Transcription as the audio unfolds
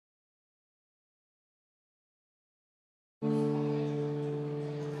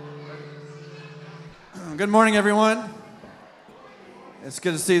Good morning, everyone. It's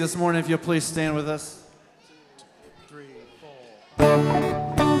good to see you this morning. If you'll please stand with us. 2, 3, 4.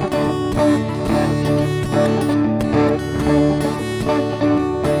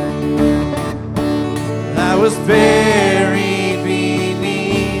 I was buried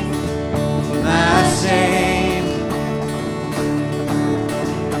beneath my shame.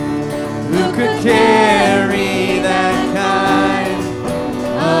 Who could carry that kind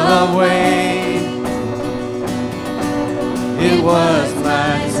of weight? It was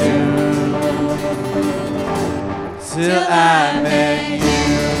my tomb till I met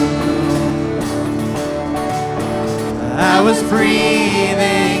you. I was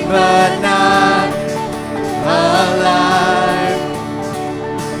breathing but not alive.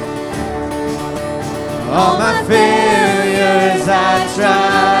 All my failures I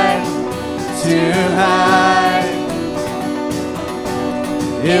tried to hide.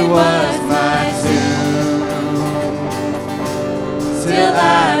 It was my tomb till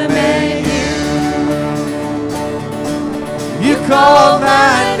I met you. You called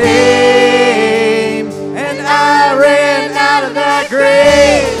my name and I ran out of that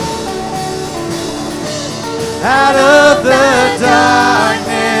grave, out of the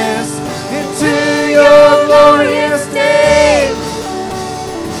darkness into your glorious day.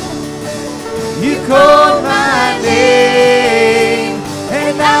 You called my name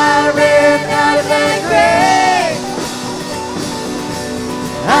and I ran out of that grave,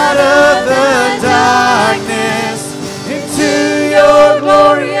 out of the darkness into your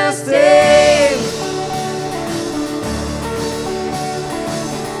glorious day.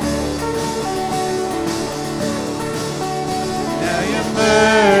 Now your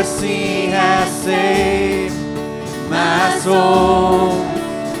mercy has saved my soul.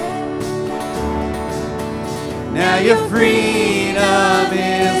 Now your freedom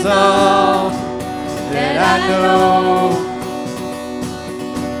is all that I know.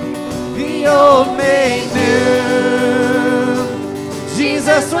 The old made new,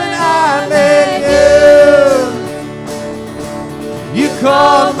 Jesus, when I met you. You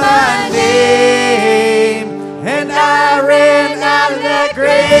called my name and I ran out of that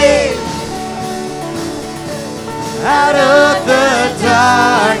grave, out of the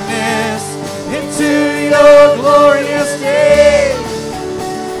darkness into your glorious day.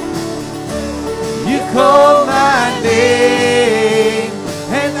 You called my name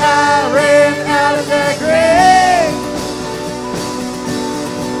and I ran out of that grave,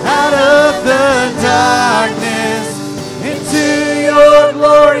 out of the darkness into your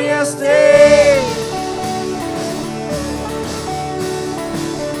glorious day.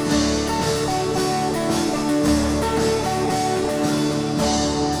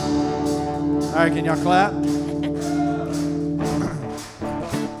 All right, can y'all clap?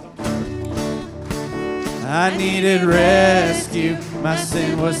 I needed rescue, my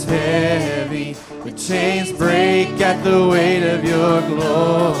sin was heavy. The chains break at the weight of your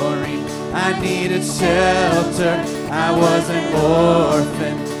glory. I needed shelter, I was an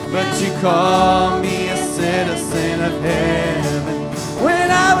orphan, but you called me a citizen of heaven.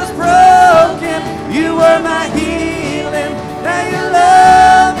 When I was broken, you were my healing. Now your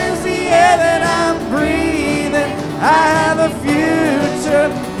love is the air that I'm breathing. I have a future,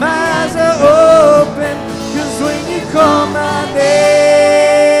 my eyes are open. When you call my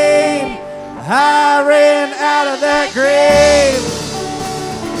name, I ran out of that grave,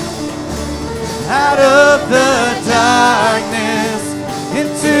 out of the darkness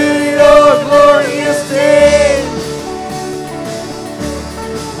into your glorious day.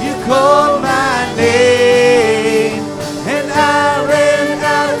 You called my name and I ran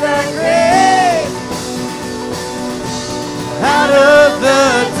out of that grave, out of the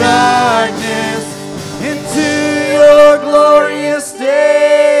darkness into your glorious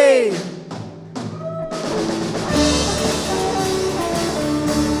day.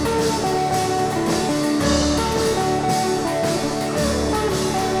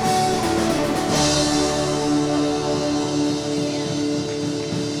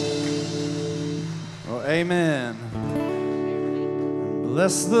 Oh, amen.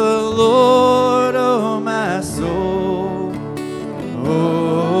 Bless the Lord, oh my soul.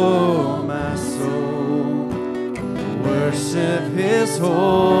 Oh, my soul. Worship his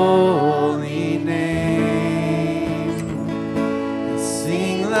holy name and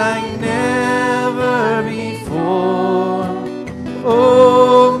sing like never before.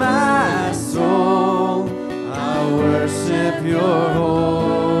 Oh, my soul, I worship your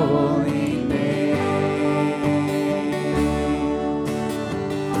holy name.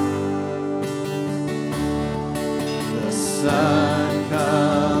 The sun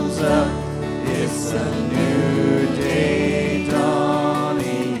comes up, it's It's a new day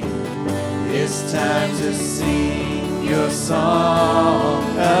dawning. It's time to sing your song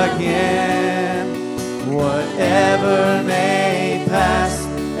again. Whatever may pass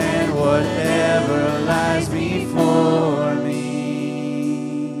and whatever lies before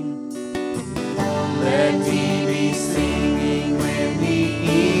me. Let me be singing when the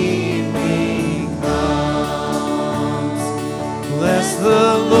evening comes. Bless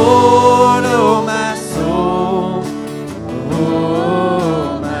the Lord, oh my soul,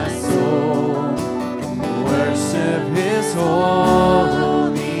 oh my soul. Worship His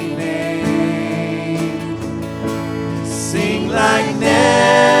holy name. Sing like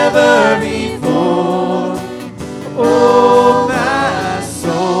never before, oh my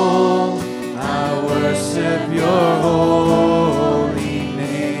soul. I worship your holy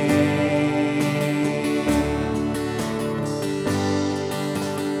name.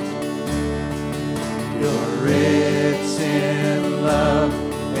 You're rich in love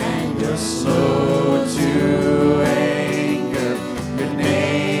and you're slow to anger. Your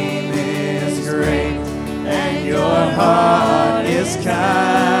name is great and your heart is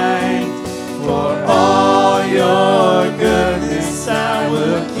kind. For all your goodness I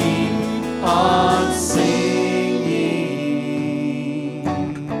will keep on singing.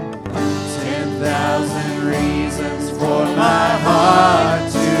 10,000 reasons for my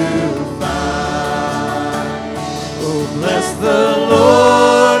heart to find. Oh, bless the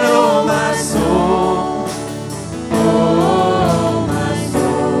Lord, oh my soul, oh my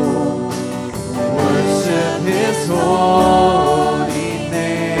soul. Worship His holy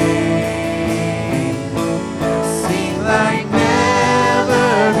name. Sing like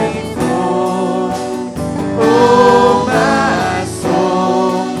never before, oh my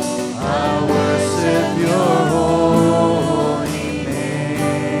soul. I worship your holy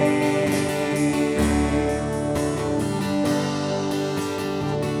name.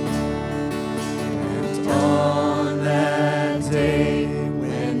 And on that day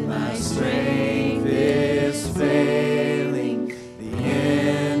when my strength is failing, the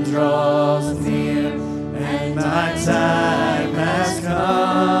end draws near and my time has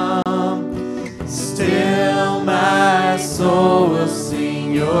come. Still my soul will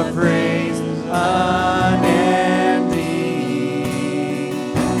sing your praise unending.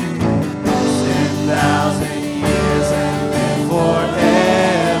 10,000 years and then forevermore.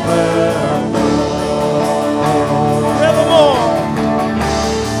 Evermore.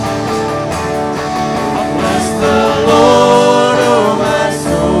 Bless the Lord, oh my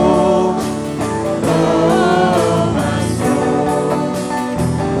soul, oh my soul.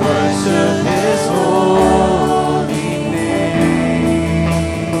 Worship His holy name.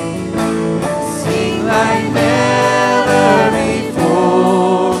 Sing like never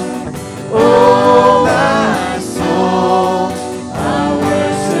before, oh my soul. I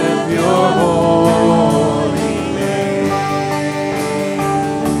worship your holy name.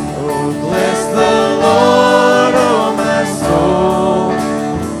 Oh, bless the Lord, oh my soul,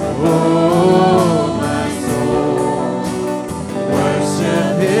 oh my soul. Worship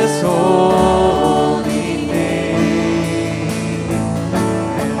His holy name.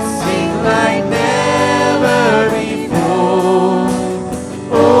 And sing like never before,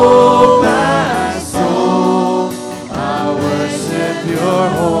 oh my soul. I worship your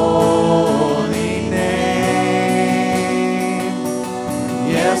holy name.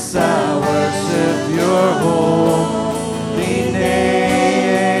 Yes, I worship your holy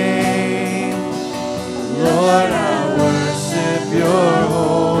name. Lord, I worship your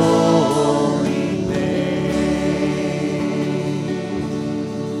holy name.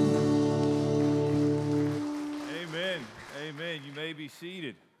 Amen. Amen. You may be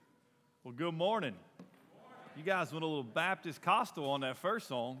seated. Well, good morning. You guys went a little Baptist Costal on that first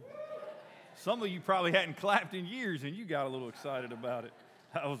song. Some of you probably hadn't clapped in years, and you got a little excited about it.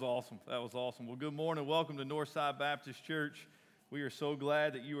 That was awesome. That was awesome. Well, good morning. Welcome to Northside Baptist Church. We are so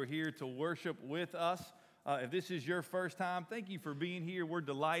glad that you are here to worship with us. If this is your first time, thank you for being here. We're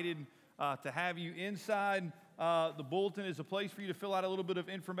delighted to have you inside. The bulletin is a place for you to fill out a little bit of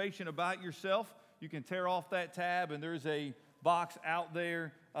information about yourself. You can tear off that tab, and there's a box out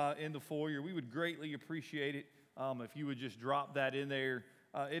there in the foyer. We would greatly appreciate it if you would just drop that in there.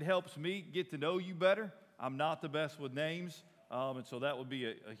 It helps me get to know you better. I'm not the best with names, and so that would be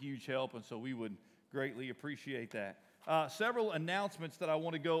a huge help, and so we would greatly appreciate that. Several announcements that I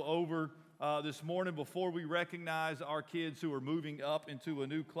want to go over this morning before we recognize our kids who are moving up into a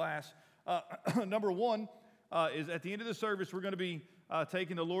new class. Number one is at the end of the service, we're going to be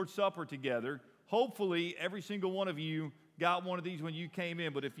taking the Lord's Supper together. Hopefully, every single one of you got one of these when you came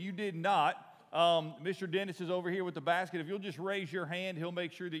in, but if you did not, Mr. Dennis is over here with the basket. If you'll just raise your hand, he'll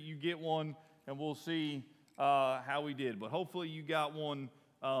make sure that you get one, and we'll see how we did. But hopefully you got one.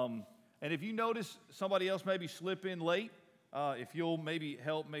 And if you notice somebody else maybe slip in late, if you'll maybe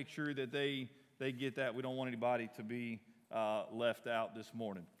help make sure that they get that. We don't want anybody to be left out this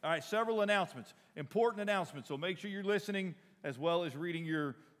morning. All right, several announcements, important announcements. So make sure you're listening as well as reading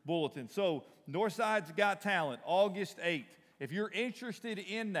your bulletin. So Northside's Got Talent, August 8th. If you're interested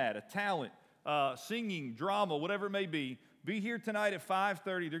in that, a talent, singing, drama, whatever it may be here tonight at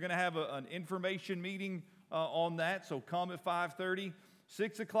 5:30. They're going to have an information meeting on that, so come at 5:30.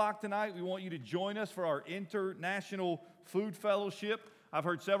 6 o'clock tonight, we want you to join us for our International Food Fellowship. I've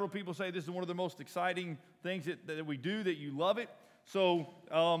heard several people say this is one of the most exciting things that we do, that you love it. So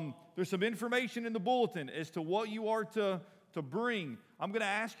there's some information in the bulletin as to what you are to bring. I'm going to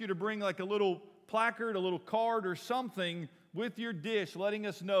ask you to bring like a little placard, a little card or something with your dish letting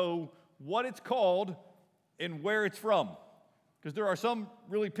us know what it's called and where it's from. Because there are some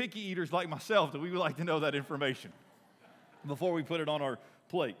really picky eaters like myself that we would like to know that information before we put it on our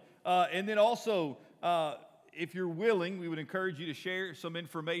plate. And then also, if you're willing, we would encourage you to share some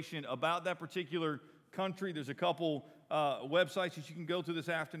information about that particular country. There's a couple websites that you can go to this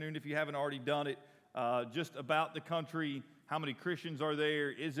afternoon if you haven't already done it, just about the country. How many Christians are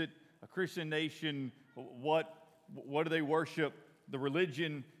there? Is it a Christian nation? What do they worship? The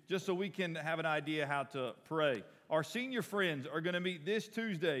religion, just so we can have an idea how to pray. Our senior friends are going to meet this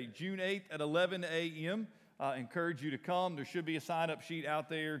Tuesday, June 8th at 11 a.m. Encourage you to come. There should be a sign-up sheet out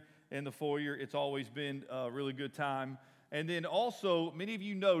there in the foyer. It's always been a really good time. And then also, many of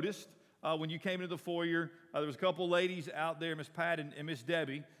you noticed when you came into the foyer, there was a couple ladies out there, Miss Pat and Miss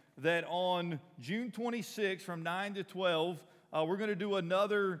Debbie, that on June 26th from 9 to 12, we're going to do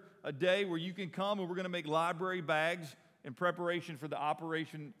a day where you can come, and we're going to make library bags in preparation for the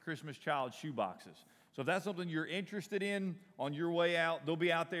Operation Christmas Child shoeboxes. So if that's something you're interested in on your way out, they'll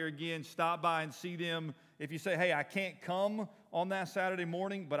be out there again. Stop by and see them. If you say, hey, I can't come on that Saturday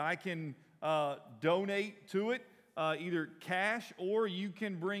morning, but I can donate to it, either cash or you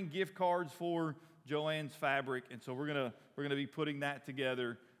can bring gift cards for Joanne's Fabric. And so we're gonna be putting that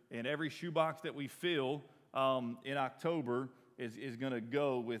together. And every shoebox that we fill in October is going to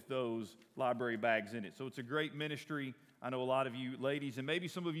go with those library bags in it. So it's a great ministry. I know a lot of you ladies, and maybe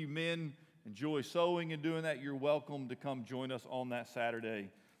some of you men, enjoy sewing and doing that. You're welcome to come join us on that Saturday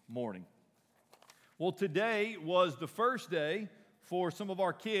morning. Well, today was the first day for some of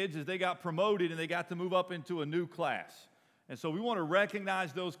our kids as they got promoted and they got to move up into a new class. And so we want to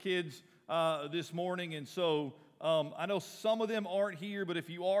recognize those kids this morning. And so I know some of them aren't here, but if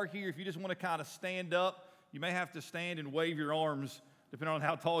you are here, if you just want to kind of stand up, you may have to stand and wave your arms, depending on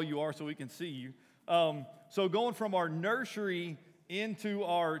how tall you are, so we can see you. So going from our nursery into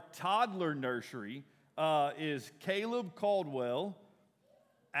our toddler nursery is Caleb Caldwell,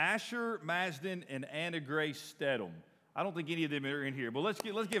 Asher Masden, and Anna Grace Stedham. I don't think any of them are in here, but let's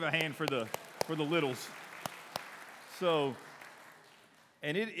give a hand for the littles. So,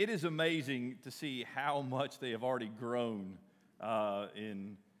 and it is amazing to see how much they have already grown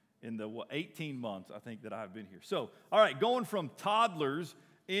in the 18 months I think that I've been here. So, all right, going from toddlers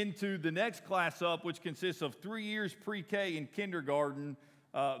into the next class up, which consists of 3 years pre-K and kindergarten.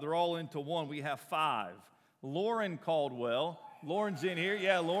 They're all into one. We have 5. Lauren Caldwell. Lauren's in here.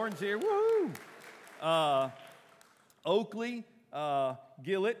 Yeah, Lauren's here. Woohoo! Oakley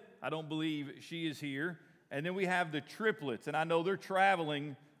Gillett. I don't believe she is here. And then we have the triplets, and I know they're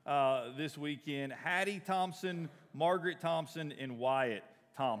traveling this weekend. Hattie Thompson, Margaret Thompson, and Wyatt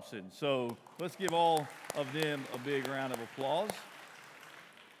Thompson. So let's give all of them a big round of applause.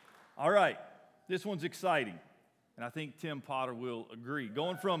 All right, this one's exciting, and I think Tim Potter will agree.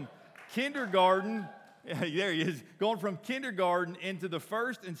 Going from kindergarten, there he is, going from kindergarten into the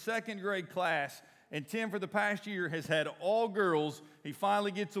first and second grade class, and Tim for the past year has had all girls. He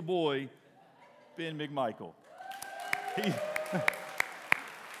finally gets a boy, Ben McMichael.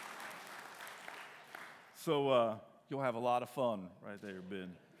 So you'll have a lot of fun right there,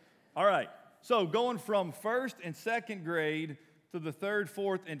 Ben. All right, so going from first and second grade to the third,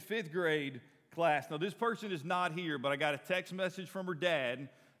 fourth, and fifth grade class. Now, this person is not here, but I got a text message from her dad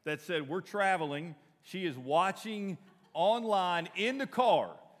that said, we're traveling. She is watching online in the car.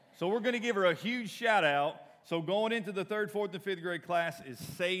 So we're going to give her a huge shout out. So going into the third, fourth, and fifth grade class is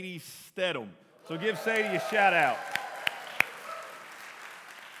Sadie Stedham. So give Sadie a shout out.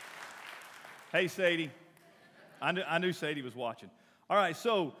 Hey, Sadie. I knew Sadie was watching. All right,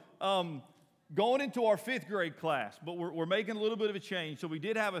 so going into our fifth grade class, but we're making a little bit of a change. So we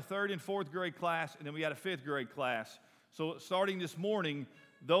did have a third and fourth grade class, and then we had a fifth grade class. So starting this morning,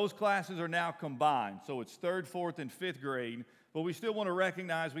 those classes are now combined. So it's 3rd, 4th, and 5th grade. But we still want to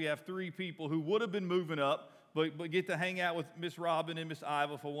recognize we have 3 people who would have been moving up, but get to hang out with Miss Robin and Miss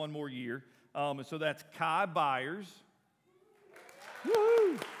Iva for one more year. And so that's Kai Byers.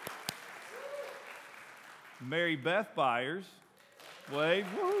 Woo-hoo! Mary Beth Byers. Wave.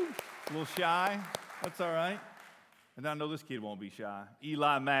 Woo! A little shy. That's all right. And I know this kid won't be shy.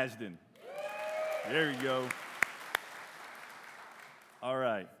 Eli Masden. There you go. All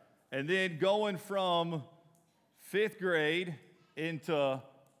right. And then going from 5th grade into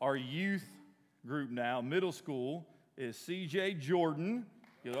our youth group now, middle school, is CJ Jordan.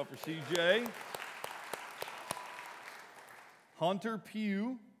 Give it up for CJ. Hunter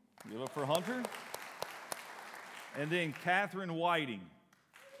Pugh. Give it up for Hunter. And then Catherine Whiting.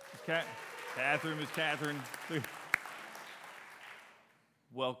 Catherine, Miss Catherine.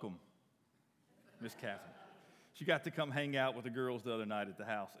 Welcome, Miss Catherine. She got to come hang out with the girls the other night at the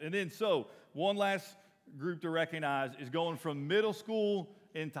house. And then so one last group to recognize is going from middle school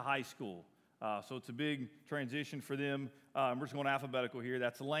into high school. So it's a big transition for them. We're just going alphabetical here.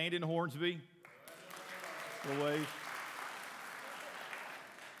 That's Landon Hornsby. Little wave.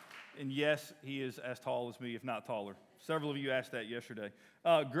 And yes, he is as tall as me, if not taller. Several of you asked that yesterday.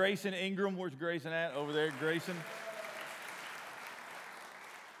 Grayson Ingram. Where's Grayson at? Over there, Grayson.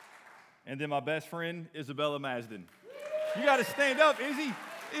 And then my best friend, Isabella Masden. You got to stand up, Izzy.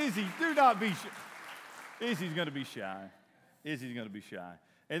 Izzy, do not be shy. Izzy's going to be shy. Izzy's going to be shy.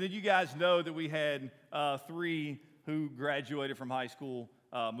 And then you guys know that we had 3 who graduated from high school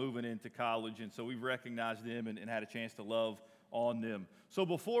moving into college. And so we've recognized them and had a chance to love on them. So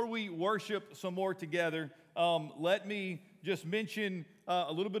before we worship some more together, let me just mention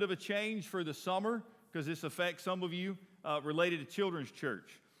a little bit of a change for the summer, because this affects some of you, related to Children's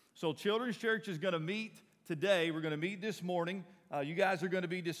Church. So Children's Church is going to meet today. We're going to meet this morning. You guys are going to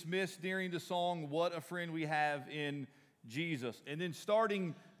be dismissed during the song, What a Friend We Have in Jesus. And then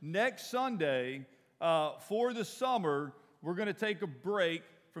starting next Sunday, for the summer, we're going to take a break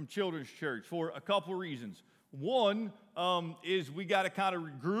from Children's Church for a couple reasons. One is we got to kind of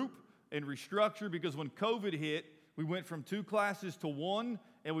regroup and restructure, because when COVID hit, we went from 2 classes to 1,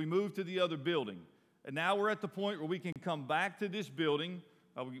 and we moved to the other building. And now we're at the point where we can come back to this building.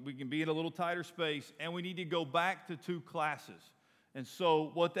 We can be in a little tighter space, and we need to go back to 2 classes. And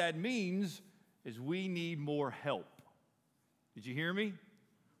so what that means is we need more help. Did you hear me?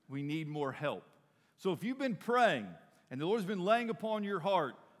 We need more help. So if you've been praying and the Lord's been laying upon your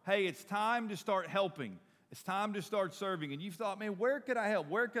heart, hey, it's time to start helping. It's time to start serving. And you've thought, man, where could I help?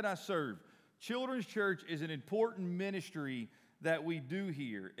 Where could I serve? Children's Church is an important ministry that we do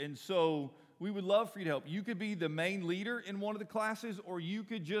here. And so we would love for you to help. You could be the main leader in one of the classes, or you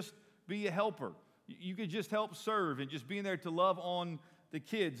could just be a helper. You could just help serve and just being there to love on the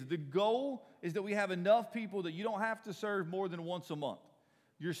kids. The goal is that we have enough people that you don't have to serve more than once a month.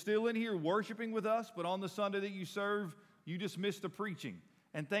 You're still in here worshiping with us, but on the Sunday that you serve, you just miss the preaching.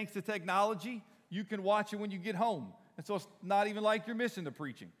 And thanks to technology, you can watch it when you get home. And so it's not even like you're missing the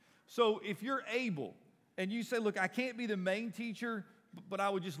preaching. So if you're able and you say, look, I can't be the main teacher, but I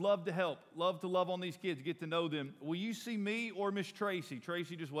would just love to help, love to love on these kids, get to know them. Will you see me or Miss Tracy?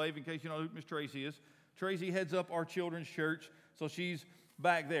 Tracy, just wave in case you know who Miss Tracy is. Tracy heads up our children's church, so she's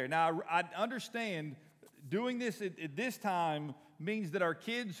back there. Now, I understand doing this at this time means that our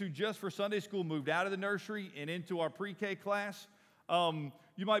kids who just for Sunday school moved out of the nursery and into our pre-K class,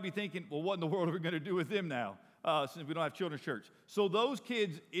 you might be thinking, well, what in the world are we going to do with them now since we don't have children's church? So those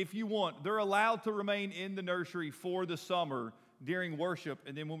kids, if you want, they're allowed to remain in the nursery for the summer during worship,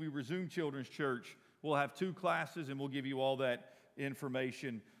 and then when we resume children's church, we'll have 2 classes, and we'll give you all that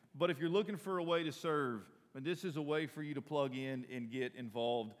information. But if you're looking for a way to serve, and this is a way for you to plug in and get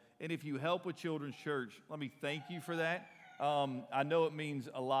involved. And if you help with children's church, let me thank you for that. I know it means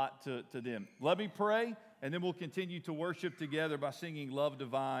a lot to them. Let me pray, and then we'll continue to worship together by singing Love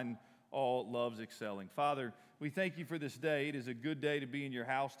Divine, All Loves Excelling. Father, we thank you for this day. It is a good day to be in your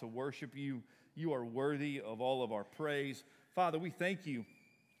house to worship you. You are worthy of all of our praise. Father, we thank you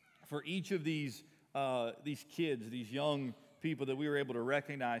for each of these kids, these young people that we were able to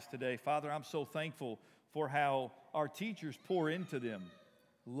recognize today. Father, I'm so thankful for how our teachers pour into them,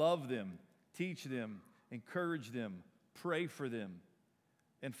 love them, teach them, encourage them, pray for them.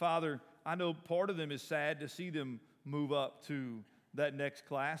 And Father, I know part of them is sad to see them move up to that next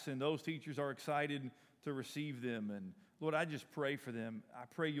class, and those teachers are excited to receive them. And Lord, I just pray for them. I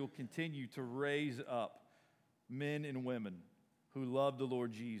pray you'll continue to raise up men and women who love the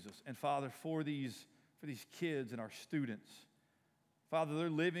Lord Jesus. And Father, for these kids and our students, Father, they're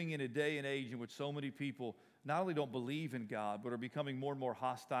living in a day and age in which so many people not only don't believe in God, but are becoming more and more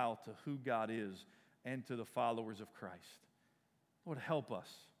hostile to who God is and to the followers of Christ. Lord, help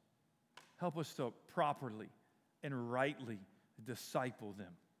us. Help us to properly and rightly disciple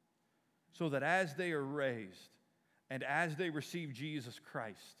them so that as they are raised and as they receive Jesus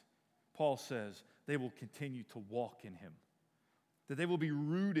Christ, Paul says, they will continue to walk in him, that they will be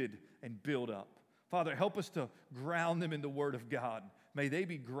rooted and built up. Father, help us to ground them in the Word of God. May they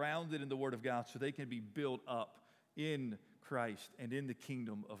be grounded in the Word of God so they can be built up in Christ and in the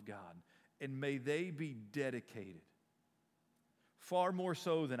kingdom of God. And may they be dedicated, far more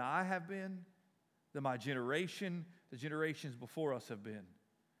so than I have been, than my generation, the generations before us have been,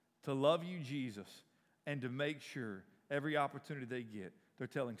 to love you, Jesus, and to make sure every opportunity they get, they're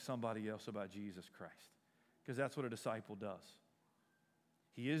telling somebody else about Jesus Christ. Because that's what a disciple does.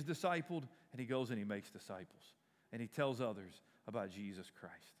 He is discipled, and he goes and he makes disciples. And he tells others about Jesus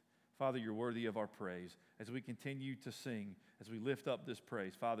Christ. Father, you're worthy of our praise. As we continue to sing, as we lift up this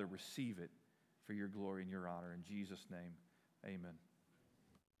praise, Father, receive it for your glory and your honor. In Jesus' name, amen.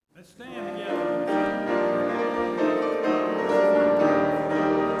 Let's stand together.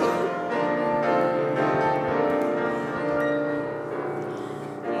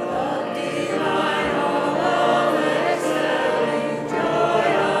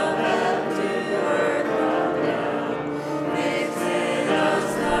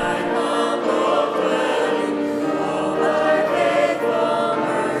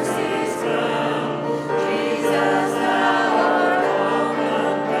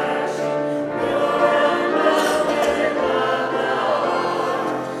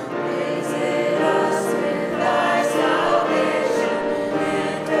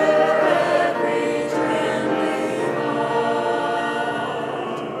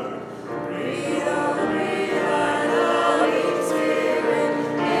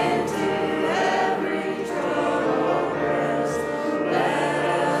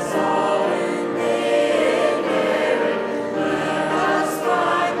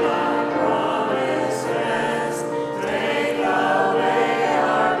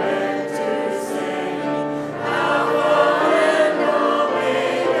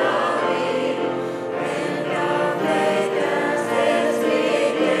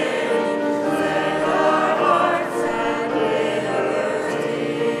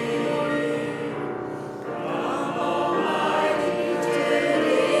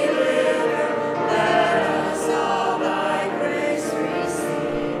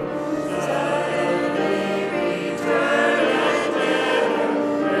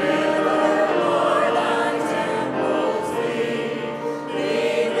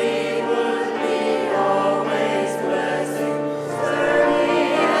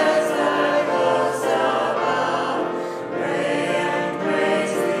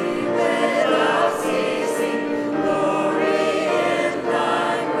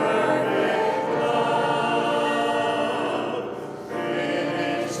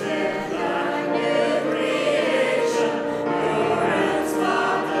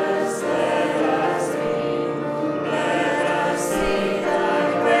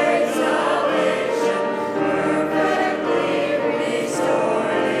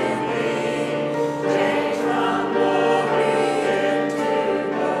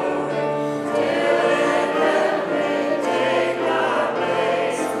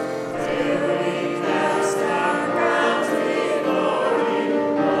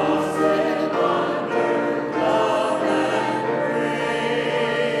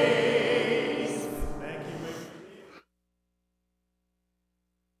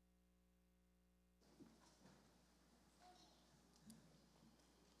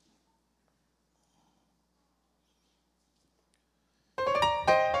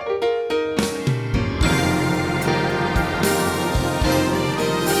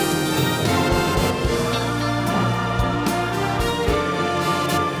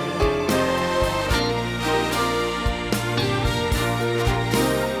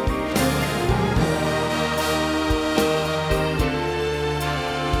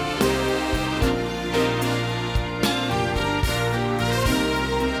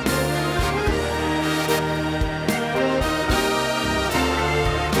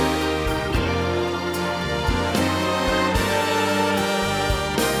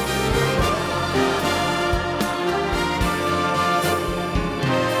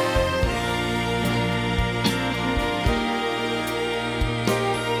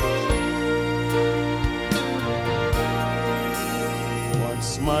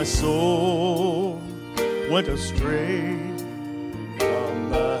 My soul went astray from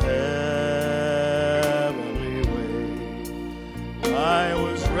the heavenly way.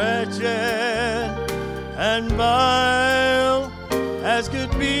 wretched and vile as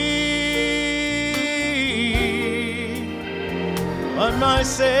could be, but my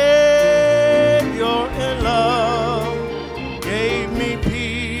Savior in love gave me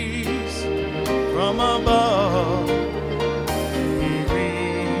peace from above. He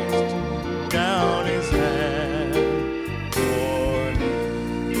reached down his hand for me.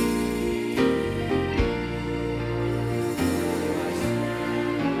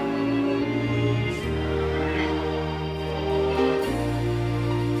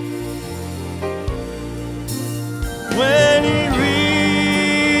 When he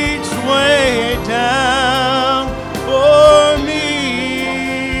reached way down for me,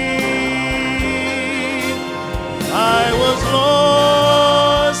 I was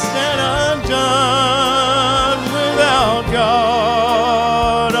lost and undone without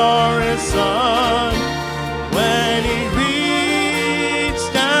God or his Son. When he reached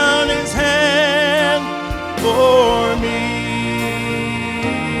down his hand for me,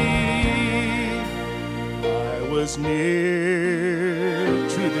 I was near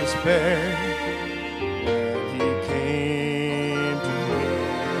to despair when he came to me,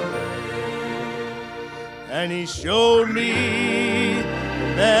 and he showed me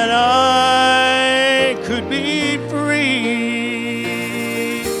that I could be free.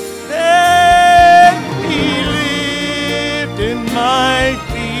 Then he lifted my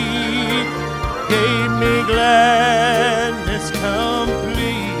feet, gave me gladness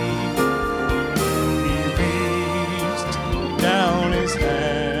complete. He reached down his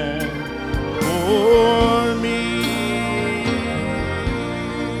hand for me.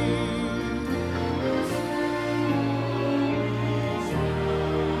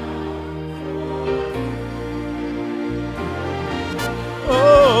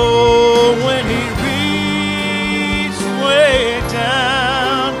 Oh, when he reached way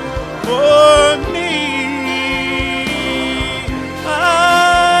down for me,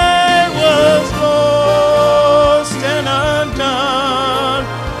 I was lost and undone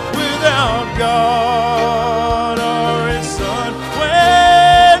without God or his Son.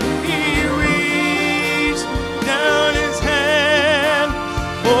 When he reached down his hand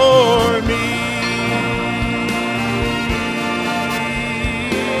for me,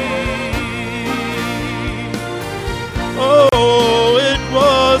 oh, it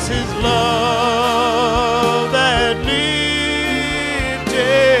was his love that lifted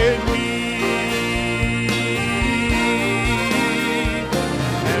me.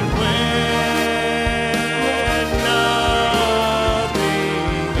 And when nothing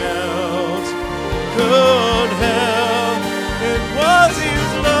else could help, it was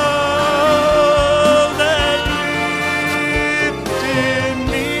his love that lifted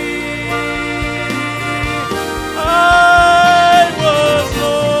me. I was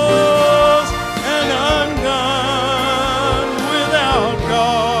lost and undone without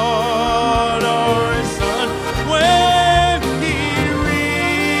God or his Son. When he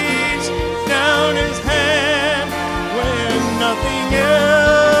reached down his hand, when nothing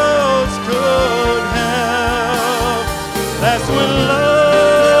else could help, that's when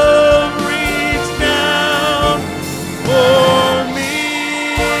love reached down for me.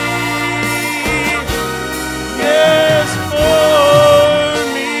 Yes, for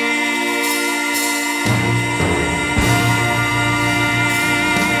me.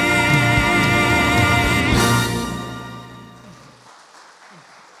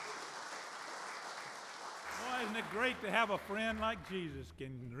 Boy, isn't it great to have a friend like Jesus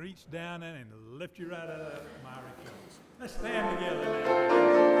can reach down in and lift you right out of that miry clay. Let's stand together now.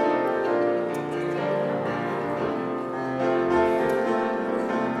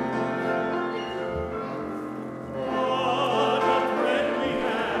 What a friend we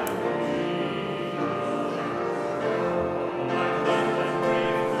have in Jesus. My husband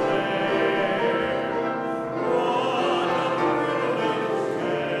breathes air. What a privilege to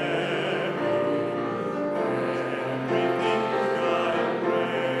carry everything to God in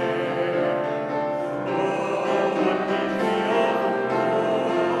prayer. Oh, what needs we offer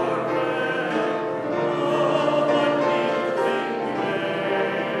more than? Oh, what needs we think we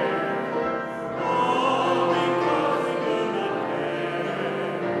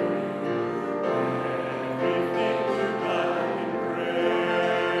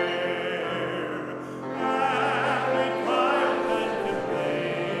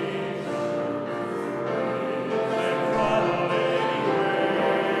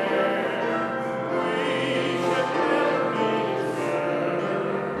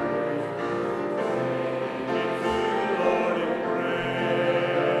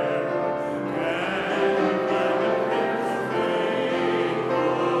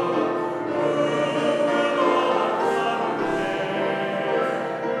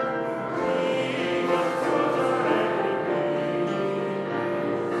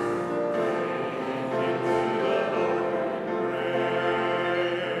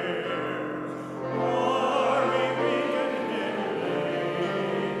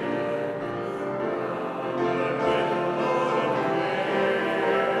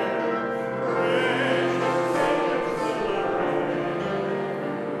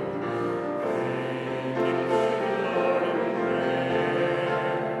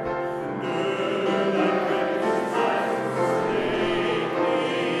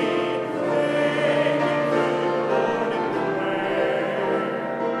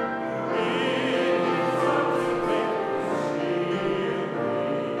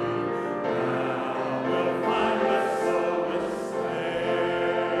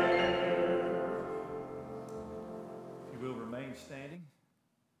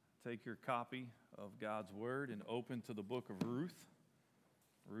take your copy of God's Word and open to the book of Ruth,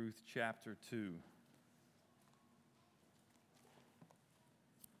 Ruth chapter 2.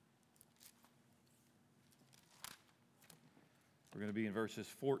 We're going to be in verses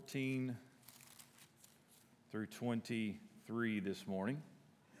 14 through 23 this morning.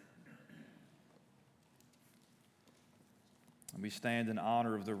 And we stand in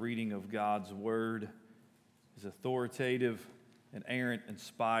honor of the reading of God's Word, His authoritative, inerrant,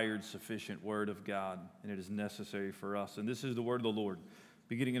 inspired, sufficient Word of God, and it is necessary for us. And this is the word of the Lord,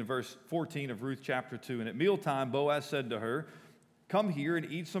 beginning in verse 14 of Ruth chapter 2. And at mealtime, Boaz said to her, "Come here and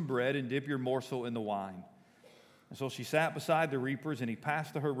eat some bread and dip your morsel in the wine." And so she sat beside the reapers, and he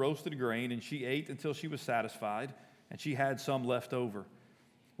passed to her roasted grain, and she ate until she was satisfied, and she had some left over.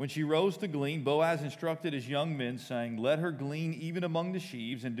 When she rose to glean, Boaz instructed his young men, saying, "Let her glean even among the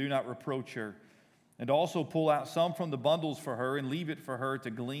sheaves, and do not reproach her. And also pull out some from the bundles for her, and leave it for her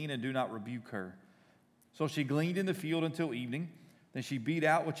to glean, and do not rebuke her." So she gleaned in the field until evening. Then she beat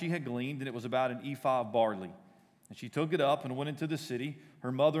out what she had gleaned, and it was about an ephah of barley. And she took it up and went into the city.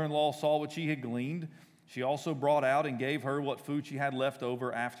 Her mother-in-law saw what she had gleaned. She also brought out and gave her what food she had left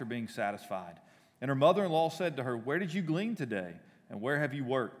over after being satisfied. And her mother-in-law said to her, "Where did you glean today? And where have you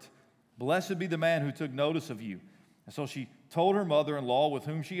worked? Blessed be the man who took notice of you." And so she told her mother-in-law with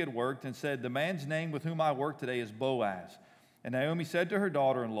whom she had worked and said, "The man's name with whom I work today is Boaz." And Naomi said to her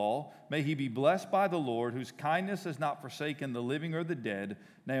daughter-in-law, "May he be blessed by the Lord, whose kindness has not forsaken the living or the dead."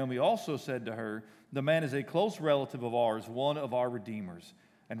 Naomi also said to her, "The man is a close relative of ours, one of our redeemers."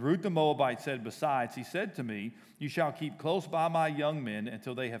 And Ruth the Moabite said, "Besides, he said to me, 'You shall keep close by my young men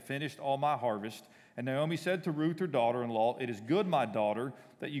until they have finished all my harvest.'" And Naomi said to Ruth, her daughter-in-law, "It is good, my daughter,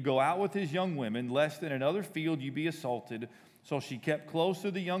 that you go out with his young women, lest in another field you be assaulted." So she kept close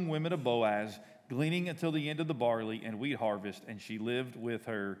to the young women of Boaz, gleaning until the end of the barley and wheat harvest, and she lived with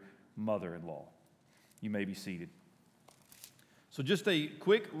her mother-in-law. You may be seated. So just a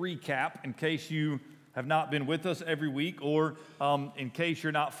quick recap in case you have not been with us every week, or in case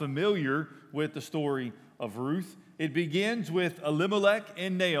you're not familiar with the story of Ruth. It begins with Elimelech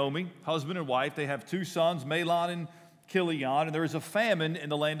and Naomi, husband and wife. They have two sons, Mahlon and Chilion, and there is a famine in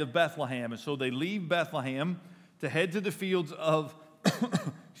the land of Bethlehem. And so they leave Bethlehem to head to the fields of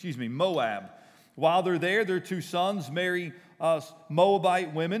Moab. While they're there, their two sons marry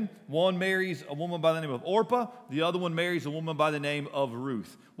Moabite women. One marries a woman by the name of Orpah. The other one marries a woman by the name of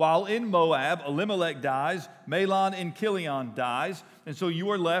Ruth. While in Moab, Elimelech dies, Mahlon and Chilion dies, and so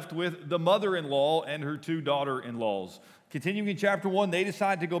you are left with the mother-in-law and her two daughter-in-laws. Continuing in chapter 1, they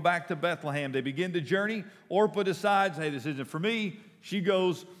decide to go back to Bethlehem. They begin the journey. Orpah decides, "Hey, this isn't for me." She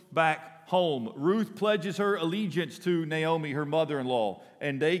goes back home. Ruth pledges her allegiance to Naomi, her mother-in-law,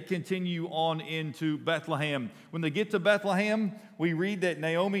 and they continue on into Bethlehem. When they get to Bethlehem, we read that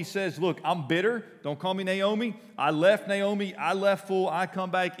Naomi says, "Look, I'm bitter. Don't call me Naomi. I left Naomi. I left full. I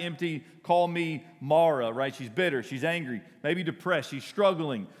come back empty. Call me Mara," right? She's bitter. She's angry, maybe depressed. She's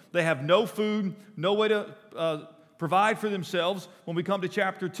struggling. They have no food, no way to provide for themselves. When we come to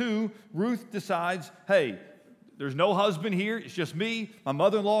chapter 2, Ruth decides, "Hey, there's no husband here. It's just me. My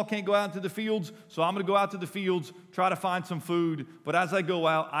mother-in-law can't go out into the fields, so I'm going to go out to the fields, try to find some food. But as I go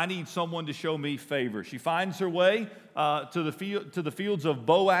out, I need someone to show me favor." She finds her way to the fields of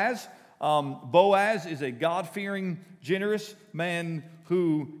Boaz. Boaz is a God-fearing, generous man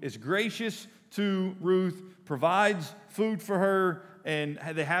who is gracious to Ruth, provides food for her, and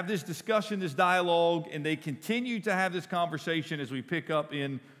they have this discussion, this dialogue, and they continue to have this conversation as we pick up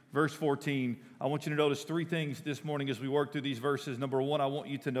in verse 14. I want you to notice three things this morning as we work through these verses. Number one, I want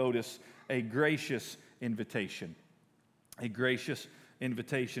you to notice a gracious invitation. A gracious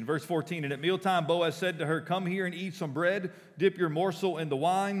invitation. Verse 14, "And at mealtime Boaz said to her, 'Come here and eat some bread, dip your morsel in the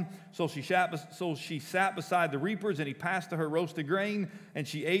wine.' So she sat beside the reapers, and he passed to her roasted grain, and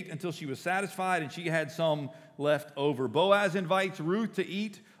she ate until she was satisfied, and she had some left over." Boaz invites Ruth to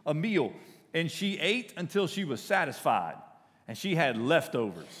eat a meal, and she ate until she was satisfied. And she had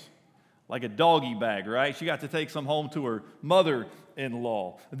leftovers, like a doggy bag, right? She got to take some home to her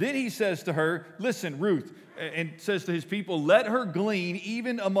mother-in-law. Then he says to her, "Listen, Ruth," and says to his people, "Let her glean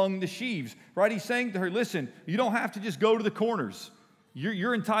even among the sheaves," right? He's saying to her, "Listen, you don't have to just go to the corners.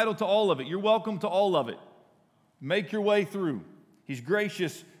 You're entitled to all of it. You're welcome to all of it. Make your way through." He's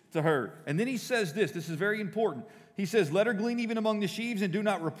gracious to her. And then he says this is very important. He says, "Let her glean even among the sheaves, and do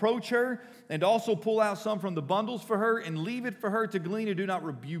not reproach her, and also pull out some from the bundles for her, and leave it for her to glean, and do not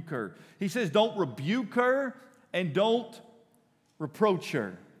rebuke her." He says, don't rebuke her, and don't reproach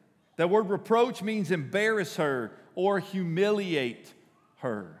her. That word reproach means embarrass her or humiliate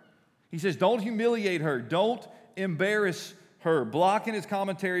her. He says, don't humiliate her, don't embarrass her. Block in his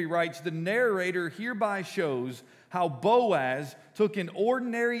commentary writes, the narrator hereby shows how Boaz took an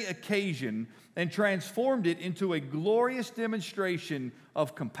ordinary occasion and transformed it into a glorious demonstration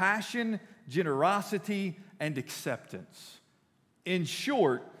of compassion, generosity, and acceptance. In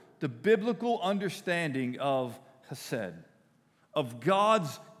short, the biblical understanding of chesed, of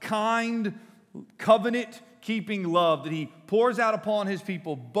God's kind, covenant-keeping love that he pours out upon his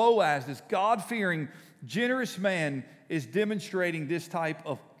people. Boaz, this God-fearing, generous man, is demonstrating this type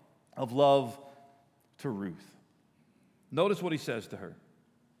of love to Ruth. Notice what he says to her.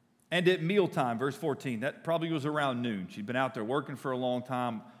 And at mealtime, verse 14, that probably was around noon. She'd been out there working for a long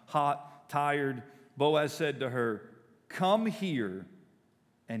time, hot, tired. Boaz said to her, come here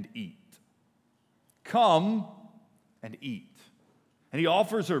and eat. Come and eat. And he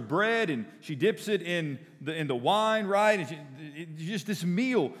offers her bread, and she dips it in the wine, right? And just this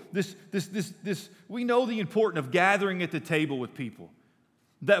meal, this. We know the importance of gathering at the table with people.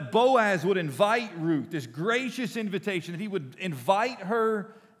 That Boaz would invite Ruth, this gracious invitation, that he would invite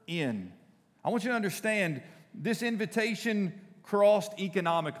her in. I want you to understand, this invitation crossed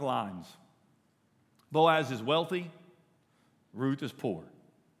economic lines. Boaz is wealthy, Ruth is poor,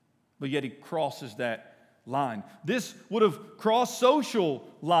 but yet he crosses that line. This would have crossed social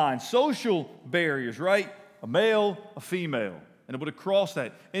lines, social barriers, right? A male, a female, and it would have crossed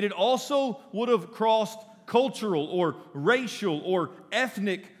that. And it also would have crossed cultural or racial or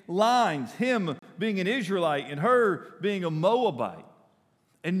ethnic lines, him being an Israelite and her being a Moabite.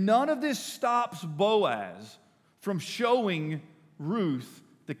 And none of this stops Boaz from showing Ruth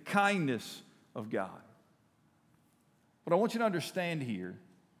the kindness of God. What I want you to understand here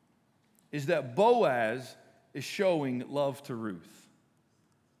is that Boaz is showing love to Ruth.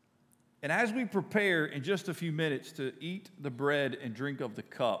 And as we prepare in just a few minutes to eat the bread and drink of the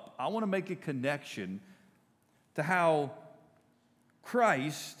cup, I want to make a connection to how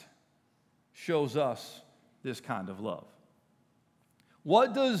Christ shows us this kind of love.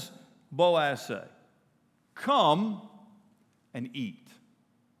 What does Boaz say? Come and eat.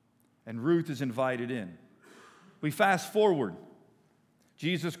 And Ruth is invited in. We fast forward.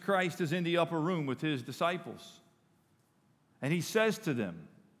 Jesus Christ is in the upper room with his disciples. And he says to them,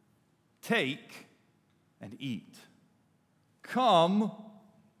 take and eat. Come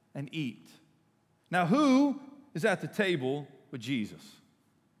and eat. Now, who is at the table with Jesus?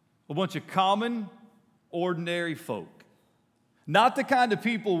 A bunch of common, ordinary folk. Not the kind of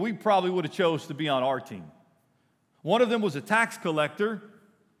people we probably would have chose to be on our team. One of them was a tax collector.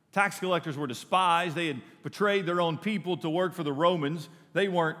 Tax collectors were despised. They had betrayed their own people to work for the Romans. They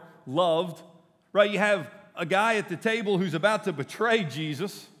weren't loved. Right? You have a guy at the table who's about to betray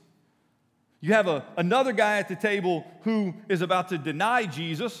Jesus. You have another guy at the table who is about to deny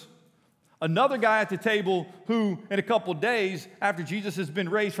Jesus. Another guy at the table who, in a couple days, after Jesus has been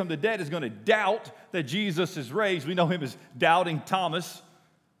raised from the dead, is going to doubt that Jesus is raised. We know him as Doubting Thomas.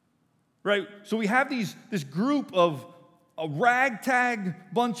 Right? So we have this group of a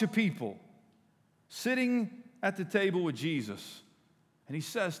ragtag bunch of people sitting at the table with Jesus. And he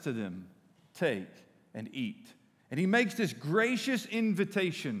says to them, take and eat. And he makes this gracious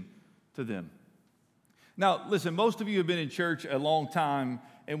invitation to them. Now, listen, most of you have been in church a long time,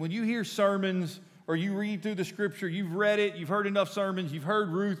 and when you hear sermons or you read through the scripture, you've read it, you've heard enough sermons, you've heard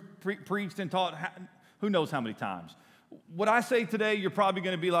Ruth preached and taught who knows how many times. What I say today, you're probably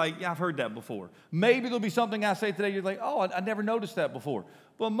going to be like, yeah, I've heard that before. Maybe there'll be something I say today, you're like, oh, I never noticed that before.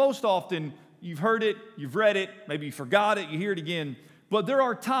 But most often, you've heard it, you've read it, maybe you forgot it, you hear it again. But there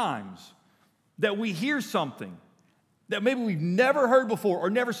are times that we hear something that maybe we've never heard before or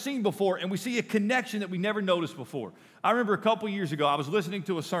never seen before, and we see a connection that we never noticed before. I remember a couple years ago, I was listening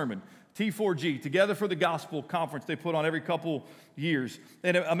to a sermon, T4G, Together for the Gospel conference they put on every couple years.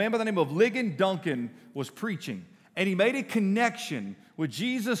 And a man by the name of Ligon Duncan was preaching, and he made a connection with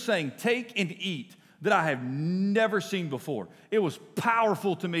Jesus saying, take and eat, that I have never seen before. It was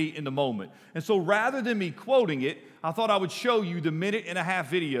powerful to me in the moment. And so rather than me quoting it, I thought I would show you the 1.5-minute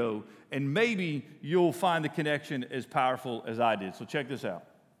video, and maybe you'll find the connection as powerful as I did. So check this out.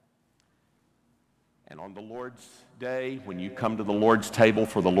 And on the Lord's day, when you come to the Lord's table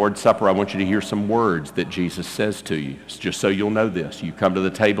for the Lord's Supper, I want you to hear some words that Jesus says to you, just so you'll know this. You come to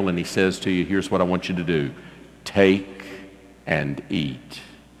the table and he says to you, here's what I want you to do. Take and eat.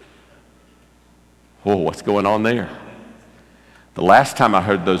 Oh, what's going on there? The last time I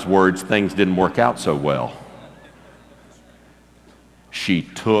heard those words, things didn't work out so well. She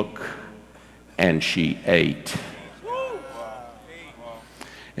took and she ate.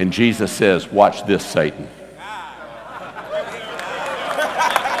 And Jesus says, watch this, Satan.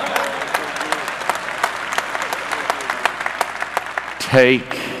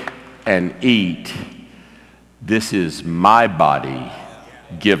 Take and eat. This is my body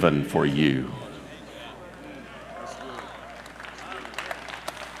given for you.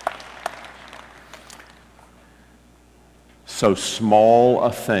 So small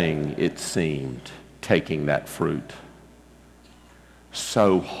a thing it seemed, taking that fruit.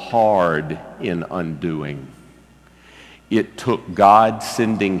 So hard in undoing. It took God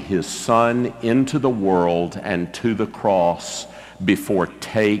sending his Son into the world and to the cross before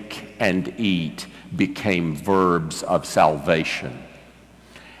take and eat became verbs of salvation.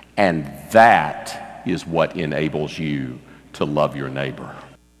 And that is what enables you to love your neighbor.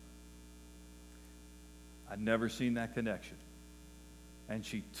 I'd never seen that connection. And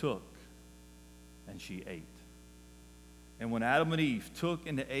she took and she ate. And when Adam and Eve took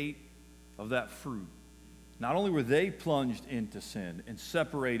and ate of that fruit, not only were they plunged into sin and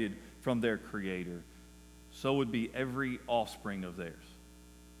separated from their Creator, so would be every offspring of theirs.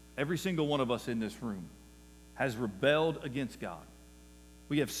 Every single one of us in this room has rebelled against God.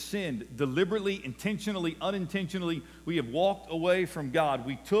 We have sinned deliberately, intentionally, unintentionally. We have walked away from God.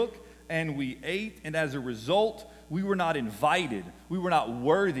 We took and we ate, and as a result, we were not invited. We were not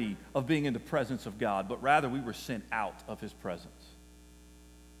worthy of being in the presence of God, but rather we were sent out of his presence.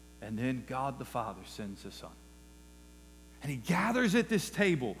 And then God the Father sends his Son. And he gathers at this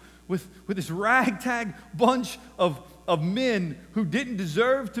table with this ragtag bunch of men who didn't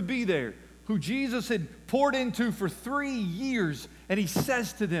deserve to be there, who Jesus had poured into for 3 years. And he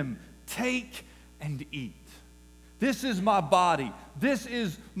says to them, take and eat. This is my body. This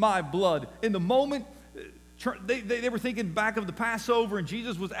is my blood. In the moment, they were thinking back of the Passover, and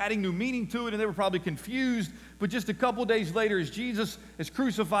Jesus was adding new meaning to it, and they were probably confused. But just a couple days later, as Jesus is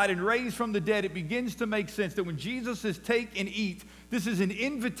crucified and raised from the dead, it begins to make sense that when Jesus says take and eat, this is an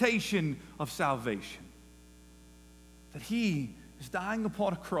invitation of salvation. That he is dying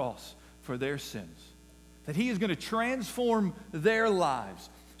upon a cross for their sins. That he is going to transform their lives.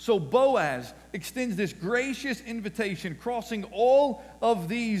 So Boaz extends this gracious invitation, crossing all of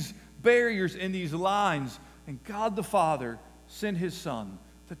these barriers and these lines. And God the Father sent his Son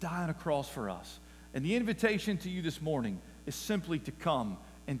to die on a cross for us. And the invitation to you this morning is simply to come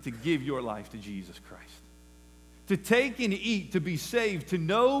and to give your life to Jesus Christ. To take and eat, to be saved, to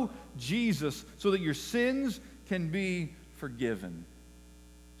know Jesus so that your sins can be forgiven.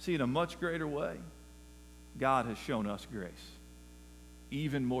 See, in a much greater way, God has shown us grace.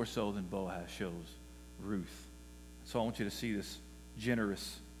 Even more so than Boaz shows Ruth. So I want you to see this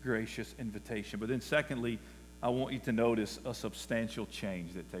generous, gracious invitation. But then secondly, I want you to notice a substantial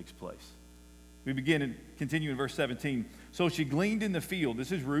change that takes place. We begin and continue in verse 17. So she gleaned in the field.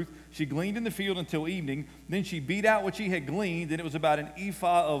 This is Ruth. She gleaned in the field until evening. Then she beat out what she had gleaned, and it was about an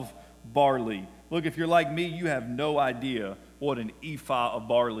ephah of barley. Look, if you're like me, you have no idea what an ephah of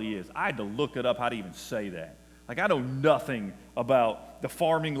barley is. I had to look it up how to even say that. Like, I know nothing about the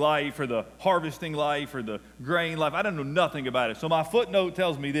farming life or the harvesting life or the grain life. I don't know nothing about it. So my footnote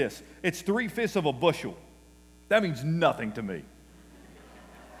tells me this. It's 3/5 of a bushel. That means nothing to me.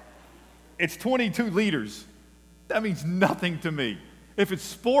 It's 22 liters. That means nothing to me. If it's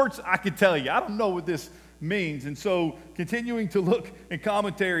sports, I could tell you. I don't know what this means. And so continuing to look in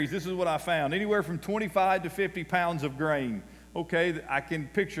commentaries, this is what I found. Anywhere from 25 to 50 pounds of grain. Okay, I can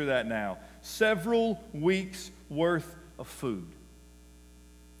picture that now. Several weeks worth of food.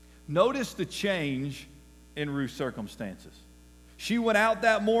 Notice the change in Ruth's circumstances. She went out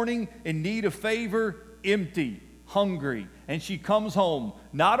that morning in need of favor, empty, hungry, and she comes home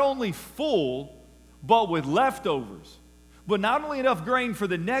not only full, but with leftovers. But not only enough grain for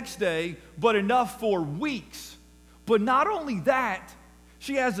the next day, but enough for weeks. But not only that,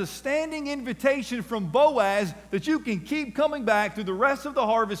 she has a standing invitation from Boaz that you can keep coming back through the rest of the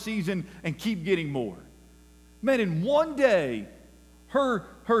harvest season and keep getting more. Man, in one day,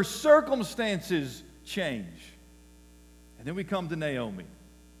 her circumstances change. And then we come to Naomi.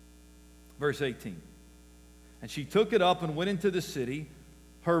 Verse 18. And she took it up and went into the city.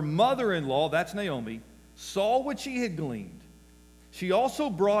 Her mother-in-law, that's Naomi, saw what she had gleaned. She also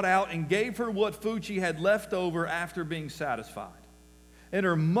brought out and gave her what food she had left over after being satisfied. And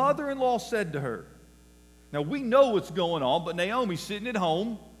her mother-in-law said to her, now we know what's going on, but Naomi's sitting at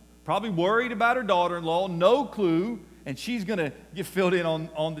home, probably worried about her daughter-in-law, no clue, and she's going to get filled in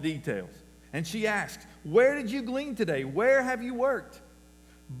on the details. And she asks, where did you glean today? Where have you worked?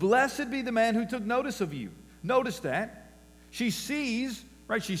 Blessed be the man who took notice of you. Notice that. She sees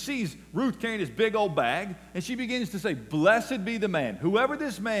Ruth carrying this big old bag, and she begins to say, blessed be the man. Whoever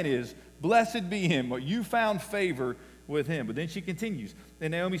this man is, blessed be him. Or you found favor with him. But then she continues.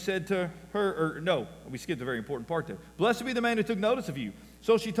 And Naomi said to her, we skipped a very important part there. Blessed be the man who took notice of you.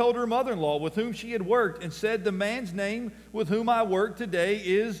 So she told her mother-in-law with whom she had worked and said, the man's name with whom I work today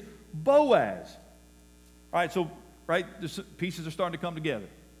is Boaz. All right, so, the pieces are starting to come together.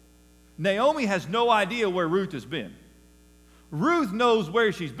 Naomi has no idea where Ruth has been. Ruth knows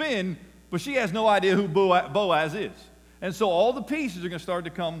where she's been, but she has no idea who Boaz is. And so all the pieces are going to start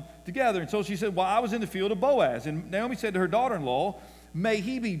to come together. And so she said, well, I was in the field of Boaz. And Naomi said to her daughter-in-law, may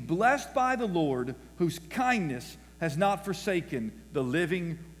he be blessed by the Lord, whose kindness has not forsaken the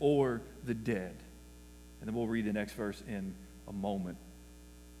living or the dead. And then we'll read the next verse in a moment.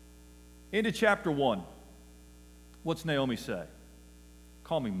 Into chapter 1. What's Naomi say?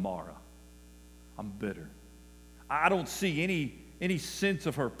 Call me Mara. I'm bitter. I don't see any sense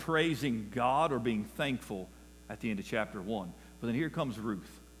of her praising God or being thankful at the end of chapter 1. But then here comes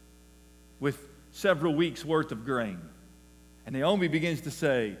Ruth with several weeks' worth of grain. And Naomi begins to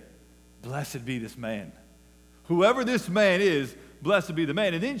say, blessed be this man. Whoever this man is, blessed be the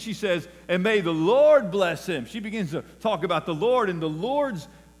man. And then she says, and may the Lord bless him. She begins to talk about the Lord and the Lord's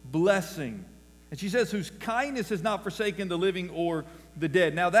blessing. And she says, whose kindness has not forsaken the living or the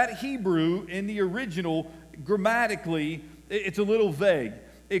dead. Now that Hebrew in the original, grammatically, it's a little vague.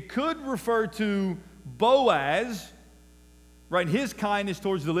 It could refer to Boaz, right, his kindness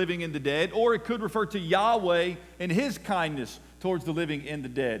towards the living and the dead, or it could refer to Yahweh and his kindness towards the living and the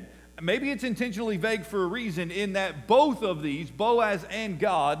dead. Maybe it's intentionally vague for a reason in that both of these, Boaz and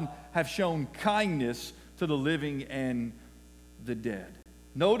God, have shown kindness to the living and the dead.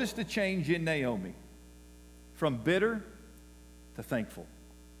 Notice the change in Naomi from bitter to thankful,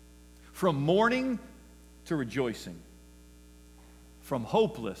 from mourning to rejoicing, from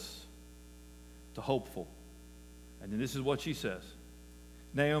hopeless to hopeful. And then this is what she says.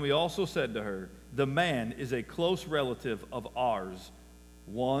 Naomi also said to her, the man is a close relative of ours,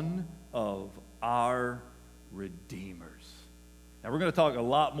 one of our redeemers. Now we're going to talk a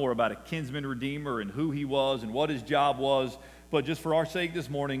lot more about a kinsman redeemer and who he was and what his job was, but just for our sake this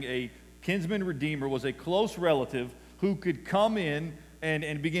morning, a kinsman redeemer was a close relative who could come in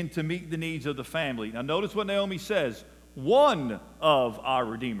and begin to meet the needs of the family. Now notice what Naomi says, one of our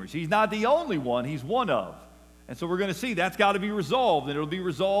redeemers. He's not the only one, he's one of. And so we're going to see that's got to be resolved, and it'll be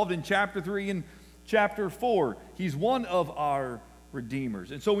resolved in chapter 3 and chapter 4. He's one of our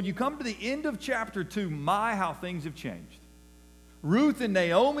redeemers. And so when you come to the end of chapter 2, my, how things have changed. Ruth and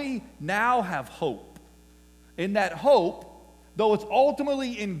Naomi now have hope. In that hope, though it's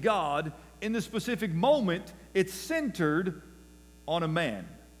ultimately in God, in the specific moment, it's centered on a man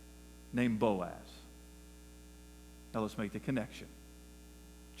named Boaz. Now let's make the connection.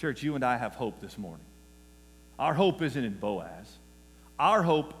 Church, you and I have hope this morning. Our hope isn't in Boaz. Our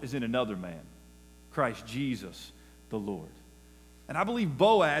hope is in another man, Christ Jesus the Lord. And I believe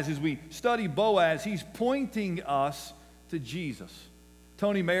Boaz, as we study Boaz, he's pointing us to Jesus.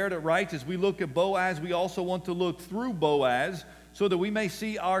 Tony Merida writes, as we look at Boaz, we also want to look through Boaz so that we may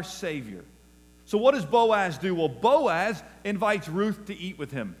see our Savior. So what does Boaz do? Well, Boaz invites Ruth to eat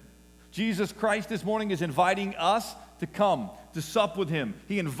with him. Jesus Christ this morning is inviting us to come, to sup with him.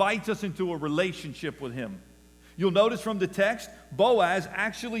 He invites us into a relationship with him. You'll notice from the text, Boaz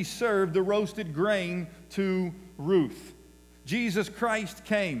actually served the roasted grain to Ruth. Jesus Christ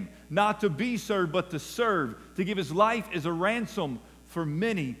came not to be served, but to serve, to give his life as a ransom for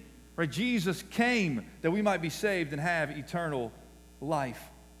many. Right? Jesus came that we might be saved and have eternal life.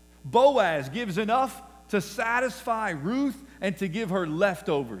 Boaz gives enough to satisfy Ruth and to give her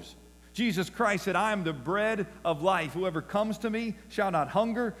leftovers. Jesus Christ said, I am the bread of life. Whoever comes to me shall not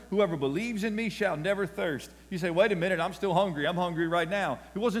hunger. Whoever believes in me shall never thirst. You say, wait a minute, I'm still hungry. I'm hungry right now.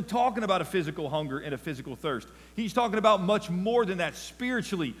 He wasn't talking about a physical hunger and a physical thirst. He's talking about much more than that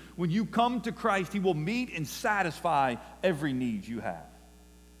spiritually. When you come to Christ, he will meet and satisfy every need you have.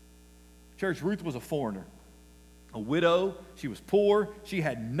 Church, Ruth was a foreigner, a widow. She was poor. She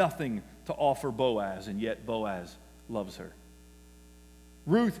had nothing to offer Boaz, and yet Boaz loves her.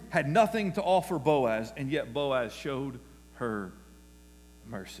 Ruth had nothing to offer Boaz, and yet Boaz showed her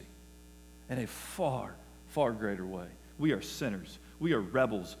mercy in a far, far greater way. We are sinners. We are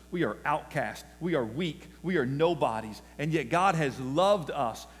rebels. We are outcasts. We are weak. We are nobodies. And yet God has loved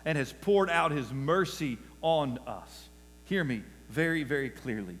us and has poured out his mercy on us. Hear me very, very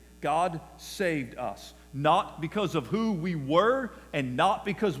clearly. God saved us, not because of who we were and not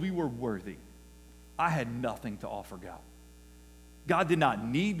because we were worthy. I had nothing to offer God. God did not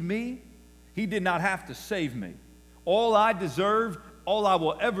need me. He did not have to save me. All I deserve, all I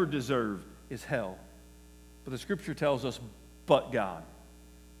will ever deserve is hell. But the scripture tells us, but God.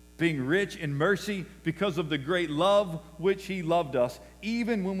 being rich in mercy because of the great love which he loved us,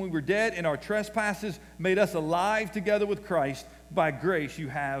 even when we were dead in our trespasses, made us alive together with Christ. By grace you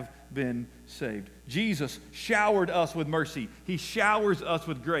have been saved. Jesus showered us with mercy. He showers us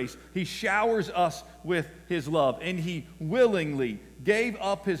with grace. He showers us with his love. And he willingly gave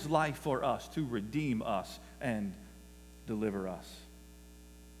up his life for us to redeem us and deliver us.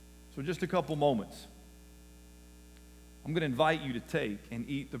 So just a couple moments, I'm going to invite you to take and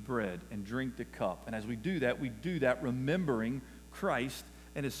eat the bread and drink the cup. And as we do that remembering Christ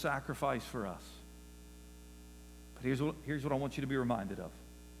and his sacrifice for us. But here's what I want you to be reminded of.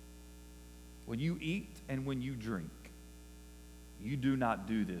 When you eat and when you drink, you do not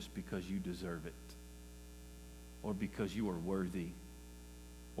do this because you deserve it, or because you are worthy,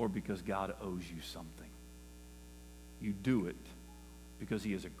 or because God owes you something. You do it because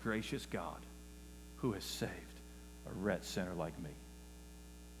he is a gracious God who has saved a wretched sinner like me.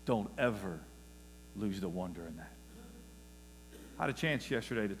 Don't ever lose the wonder in that. I had a chance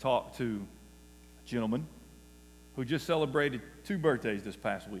yesterday to talk to a gentleman who just celebrated 2 birthdays this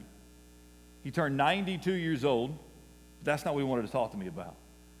past week. He turned 92 years old, but that's not what he wanted to talk to me about.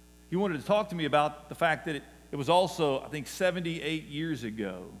 He wanted to talk to me about the fact that it was also, I think, 78 years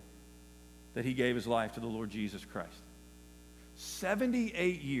ago that he gave his life to the Lord Jesus Christ.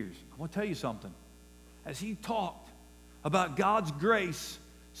 78 years. I want to tell you something. As he talked about God's grace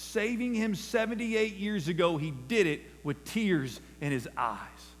saving him 78 years ago, he did it with tears in his eyes.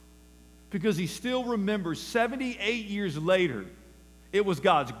 Because he still remembers 78 years later, it was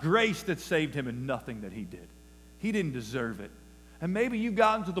God's grace that saved him and nothing that he did. He didn't deserve it. And maybe you've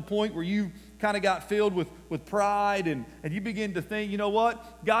gotten to the point where you kind of got filled with pride and you begin to think, you know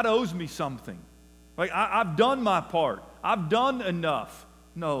what? God owes me something. Like, I've done my part. I've done enough.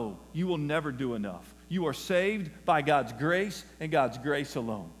 No, you will never do enough. You are saved by God's grace and God's grace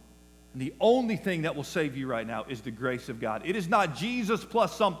alone. And the only thing that will save you right now is the grace of God. It is not Jesus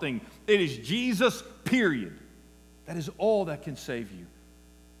plus something. It is Jesus, period. That is all that can save you.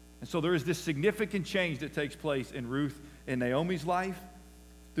 And so there is this significant change that takes place in Ruth and Naomi's life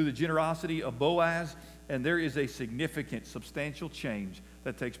through the generosity of Boaz, and there is a significant, substantial change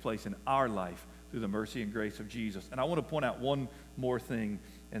that takes place in our life through the mercy and grace of Jesus. And I want to point out one more thing,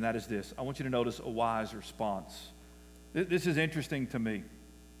 and that is this. I want you to notice a wise response. This is interesting to me.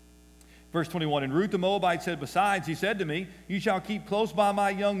 Verse 21, and Ruth the Moabite said, besides, he said to me, you shall keep close by my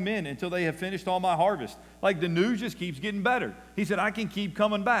young men until they have finished all my harvest. Like, the news just keeps getting better. He said, I can keep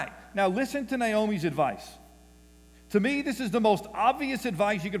coming back. Now listen to Naomi's advice. To me, this is the most obvious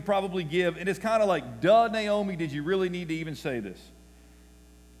advice you could probably give, and it's kind of like, duh, Naomi, did you really need to even say this?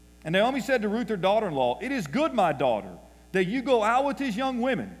 And Naomi said to Ruth, her daughter-in-law, it is good, my daughter, that you go out with his young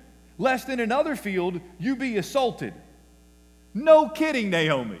women, lest in another field you be assaulted. No kidding,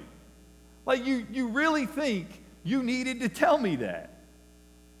 Naomi. Like, you really think you needed to tell me that?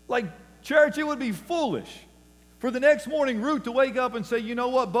 Like, church, it would be foolish for the next morning Ruth to wake up and say, you know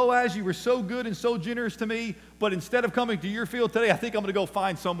what, Boaz, you were so good and so generous to me, but instead of coming to your field today, I think I'm going to go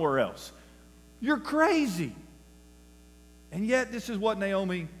find somewhere else. You're crazy. And yet, this is what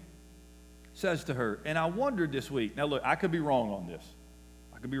Naomi says to her. And I wondered this week, now look, I could be wrong on this.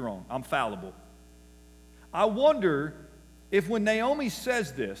 I could be wrong. I'm fallible. I wonder if when Naomi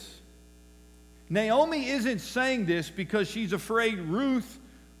says this, Naomi isn't saying this because she's afraid Ruth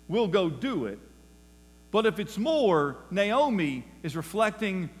will go do it, but if it's more, Naomi is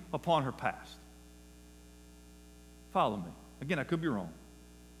reflecting upon her past. Follow me. Again, I could be wrong.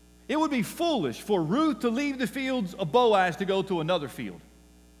 It would be foolish for Ruth to leave the fields of Boaz to go to another field.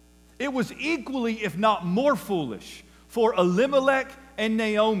 It was equally, if not more foolish, for Elimelech and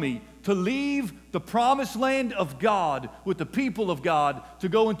Naomi to leave the promised land of God with the people of God to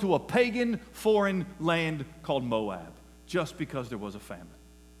go into a pagan foreign land called Moab, just because there was a famine.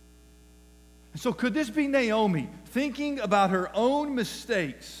 And so could this be Naomi thinking about her own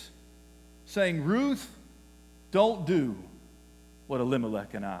mistakes, saying, Ruth, don't do what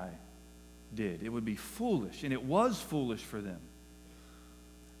Elimelech and I did. It would be foolish, and it was foolish for them.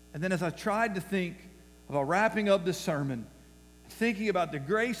 And then as I tried to think about wrapping up this sermon, thinking about the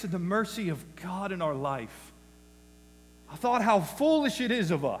grace and the mercy of God in our life, I thought how foolish it is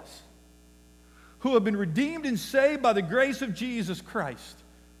of us who have been redeemed and saved by the grace of Jesus Christ,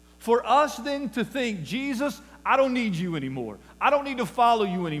 for us then to think, Jesus, I don't need you anymore. I don't need to follow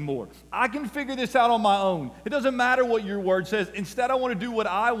you anymore. I can figure this out on my own. It doesn't matter what your word says. Instead, I want to do what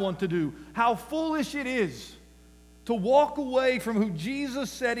I want to do. How foolish it is to walk away from who Jesus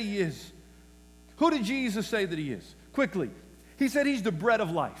said he is. Who did Jesus say that he is? Quickly. He said he's the bread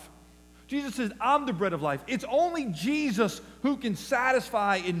of life. Jesus says, I'm the bread of life. It's only Jesus who can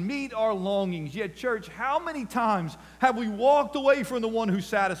satisfy and meet our longings. Yet, church, how many times have we walked away from the one who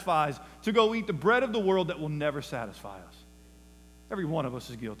satisfies to go eat the bread of the world that will never satisfy us? Every one of us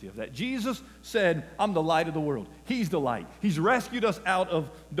is guilty of that. Jesus said, I'm the light of the world. He's the light. He's rescued us out of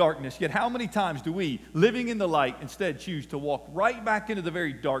darkness. Yet how many times do we, living in the light, instead choose to walk right back into the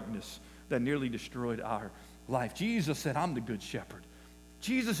very darkness that nearly destroyed our life? Jesus said, I'm the good shepherd.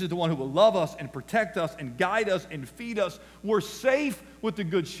 Jesus is the one who will love us and protect us and guide us and feed us. We're safe with the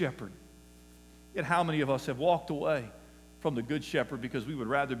good shepherd. Yet how many of us have walked away from the good shepherd because we would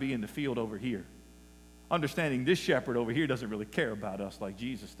rather be in the field over here? Understanding this shepherd over here doesn't really care about us like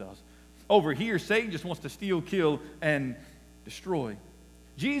Jesus does. Over here, Satan just wants to steal, kill, and destroy.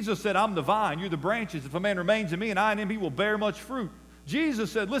 Jesus said, I'm the vine, you're the branches. If a man remains in me and I in him, he will bear much fruit.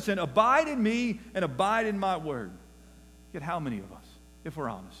 Jesus said, listen, abide in me and abide in my word. Yet how many of us, if we're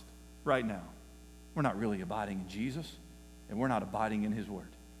honest, right now, we're not really abiding in Jesus and we're not abiding in his word.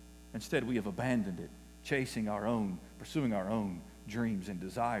 Instead, we have abandoned it, chasing our own, pursuing our own dreams and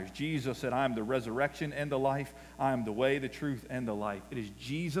desires. Jesus said, I am the resurrection and the life. I am the way, the truth, and the life. It is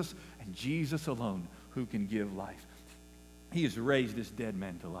Jesus and Jesus alone who can give life. He has raised this dead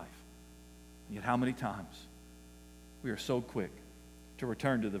man to life. And yet how many times we are so quick to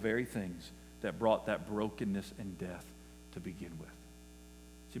return to the very things that brought that brokenness and death to begin with.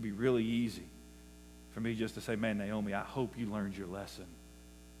 It should be really easy for me just to say, man, Naomi, I hope you learned your lesson.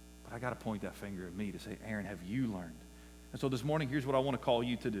 But I got to point that finger at me to say, Aaron, have you learned? And so this morning, here's what I want to call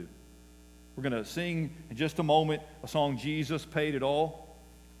you to do. We're going to sing in just a moment a song, Jesus Paid It All.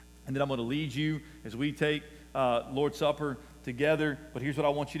 And then I'm going to lead you as we take Lord's Supper together. But here's what I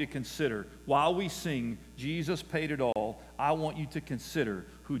want you to consider. While we sing Jesus Paid It All, I want you to consider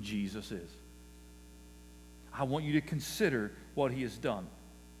who Jesus is. I want you to consider what he has done.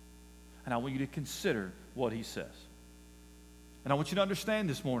 And I want you to consider what he says. And I want you to understand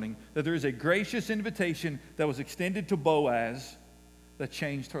this morning that there is a gracious invitation that was extended to Boaz that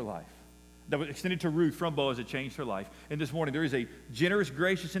changed her life. That was extended to Ruth from Boaz that changed her life. And this morning there is a generous,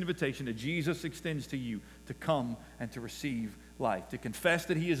 gracious invitation that Jesus extends to you to come and to receive life, to confess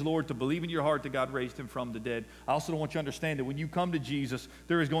that he is Lord, to believe in your heart that God raised him from the dead. I also want you to understand that when you come to Jesus,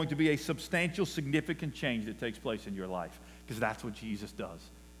 there is going to be a substantial, significant change that takes place in your life, because that's what Jesus does.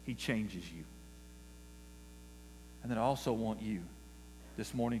 He changes you. And then I also want you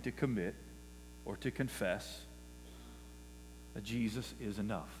this morning to commit or to confess that Jesus is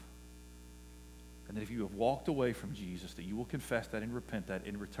enough. And that if you have walked away from Jesus, that you will confess that and repent that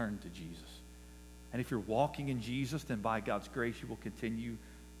and return to Jesus. And if you're walking in Jesus, then by God's grace, you will continue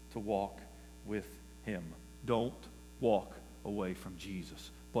to walk with him. Don't walk away from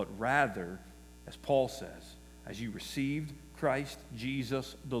Jesus, but rather, as Paul says, as you received Christ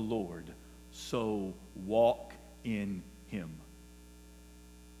Jesus the Lord, so walk in him.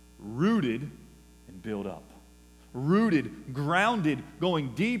 Rooted and built up. Rooted, grounded,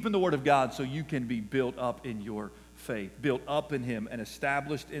 going deep in the Word of God so you can be built up in your faith, built up in him and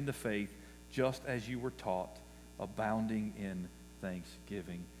established in the faith just as you were taught, abounding in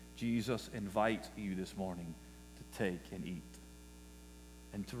thanksgiving. Jesus invites you this morning to take and eat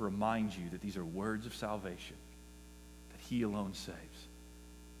and to remind you that these are words of salvation, that he alone saves.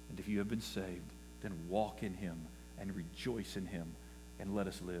 And if you have been saved, then walk in him and rejoice in him and let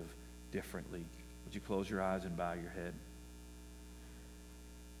us live differently. Would you close your eyes and bow your head?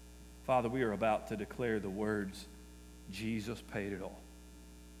 Father, we are about to declare the words, Jesus paid it all.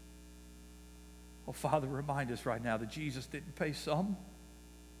 Oh, Father, remind us right now that Jesus didn't pay some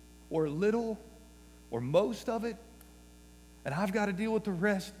or little or most of it, and I've got to deal with the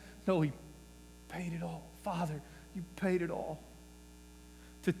rest. No, he paid it all. Father, you paid it all.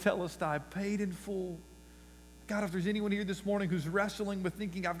 To tell us that I paid in full. God, if there's anyone here this morning who's wrestling with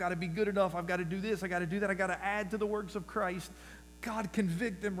thinking, I've got to be good enough, I've got to do this, I've got to do that, I've got to add to the works of Christ, God,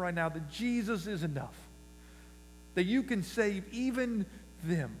 convict them right now that Jesus is enough. That you can save even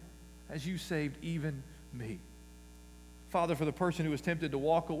them as you saved even me. Father, for the person who is tempted to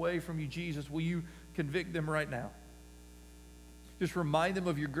walk away from you, Jesus, will you convict them right now? Just remind them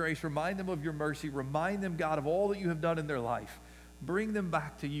of your grace, remind them of your mercy, remind them, God, of all that you have done in their life. Bring them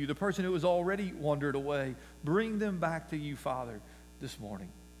back to you. The person who has already wandered away, bring them back to you, Father, this morning.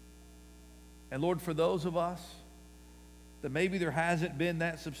 And Lord, for those of us that maybe there hasn't been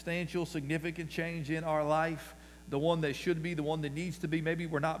that substantial, significant change in our life, the one that should be, the one that needs to be, maybe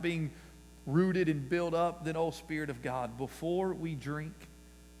we're not being rooted and built up, then, oh, Spirit of God, before we drink,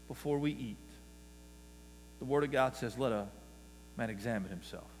 before we eat, the Word of God says, let a man examine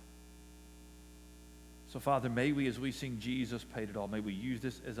himself. So, Father, may we, as we sing Jesus Paid It All, may we use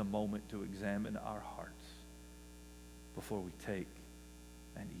this as a moment to examine our hearts before we take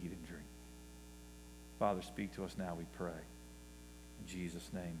and eat and drink. Father, speak to us now, we pray. In Jesus'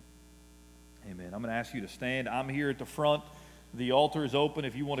 name, amen. I'm going to ask you to stand. I'm here at the front. The altar is open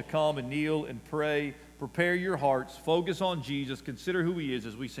if you want to come and kneel and pray. Prepare your hearts. Focus on Jesus. Consider who he is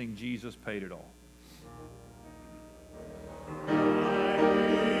as we sing Jesus Paid It All.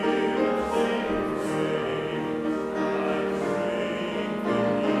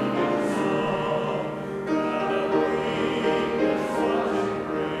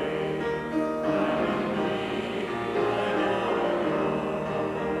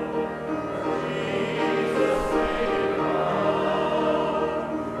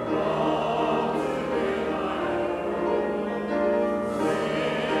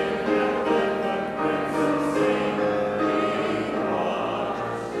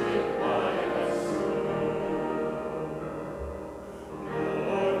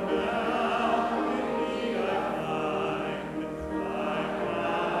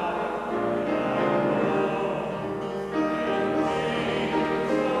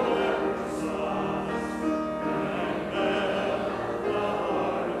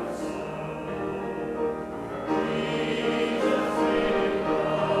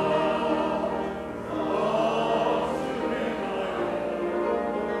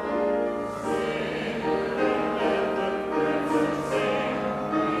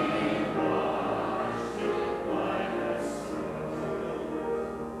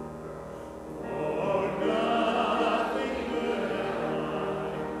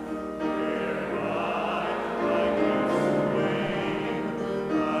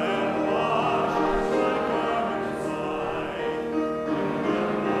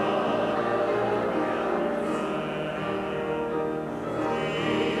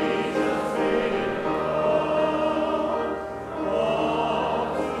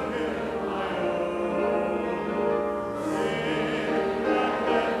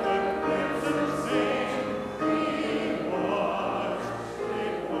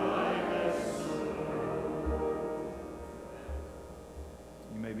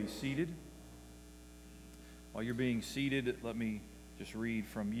 Seated. While you're being seated, let me just read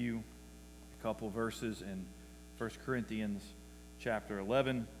from you a couple verses in 1 Corinthians chapter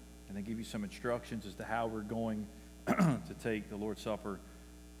 11, and then give you some instructions as to how we're going to take the Lord's Supper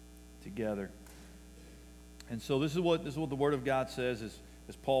together. And so this is what the Word of God says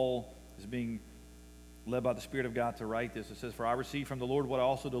as Paul is being led by the Spirit of God to write this. It says, "For I received from the Lord what I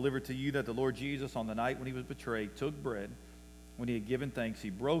also delivered to you, that the Lord Jesus, on the night when he was betrayed, took bread. When he had given thanks, he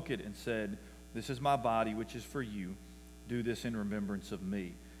broke it and said, 'This is my body, which is for you. Do this in remembrance of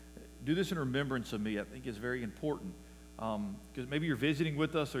me.'" Do this in remembrance of me, I think, is very important. Because maybe you're visiting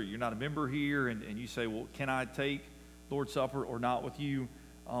with us or you're not a member here and you say, well, can I take Lord's Supper or not with you?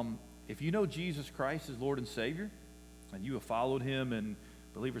 If you know Jesus Christ as Lord and Savior and you have followed him in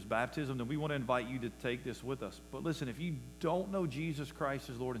believer's baptism, then we want to invite you to take this with us. But listen, if you don't know Jesus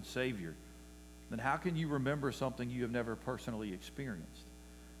Christ as Lord and Savior, then how can you remember something you have never personally experienced?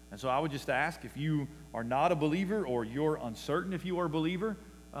 And so I would just ask, if you are not a believer or you're uncertain if you are a believer,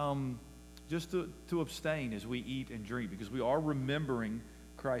 just to abstain as we eat and drink, because we are remembering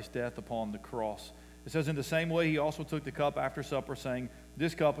Christ's death upon the cross. It says, "In the same way, he also took the cup after supper, saying,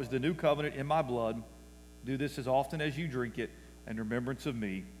 'This cup is the new covenant in my blood. Do this as often as you drink it in remembrance of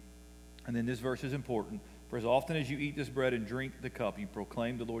me.'" And then this verse is important. "For as often as you eat this bread and drink the cup, you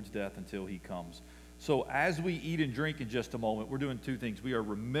proclaim the Lord's death until he comes." So as we eat and drink in just a moment, we're doing two things. We are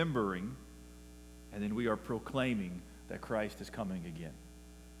remembering, and then we are proclaiming that Christ is coming again.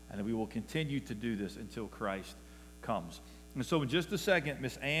 And we will continue to do this until Christ comes. And so in just a second,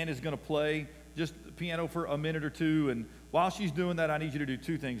 Miss Ann is going to play just the piano for a minute or two. And while she's doing that, I need you to do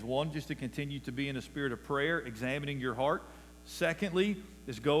two things. One, just to continue to be in a spirit of prayer, examining your heart. Secondly,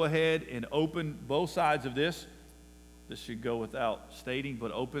 is go ahead and open both sides of this. This should go without stating,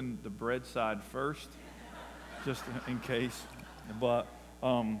 but open the bread side first, just in case. But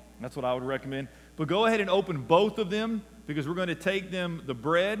that's what I would recommend. But go ahead and open both of them, because we're going to take them, the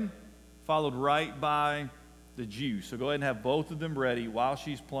bread, followed right by the juice. So go ahead and have both of them ready while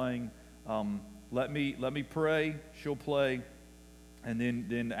she's playing. Let me pray, she'll play, and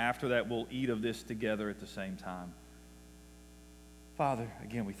then after that we'll eat of this together at the same time. Father,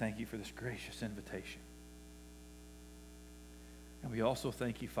 again, we thank you for this gracious invitation. And we also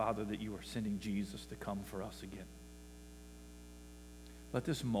thank you, Father, that you are sending Jesus to come for us again. Let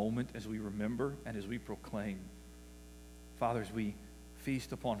this moment, as we remember and as we proclaim, Father, as we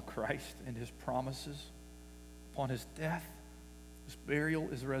feast upon Christ and his promises, upon his death, his burial,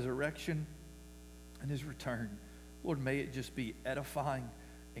 his resurrection, and his return. Lord, may it just be edifying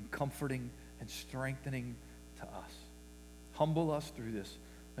and comforting and strengthening to us. Humble us through this.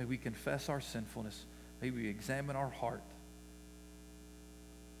 May we confess our sinfulness. May we examine our heart.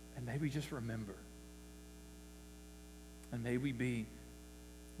 And may we just remember. And may we be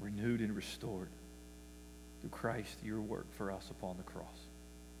renewed and restored through Christ, your work for us upon the cross.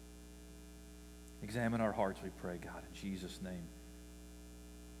 Examine our hearts, we pray, God, in Jesus' name.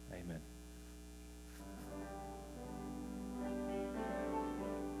 Amen.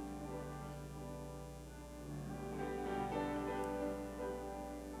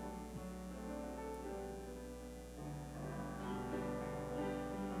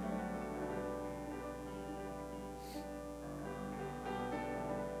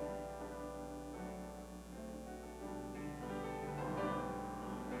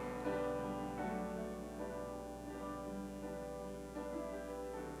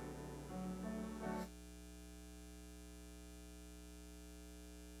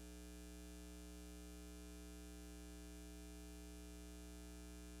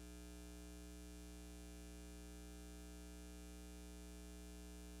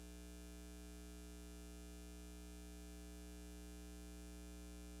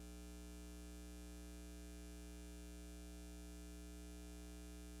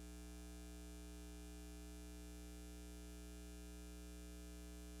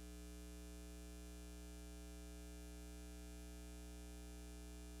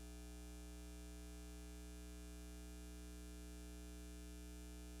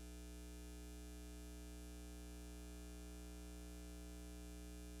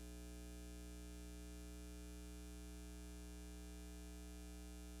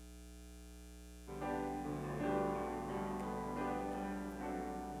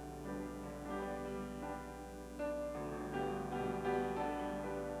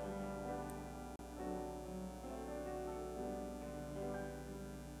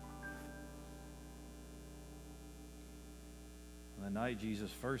 On the night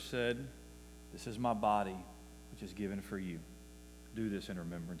Jesus first said, "This is my body, which is given for you. Do this in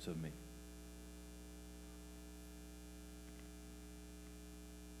remembrance of me."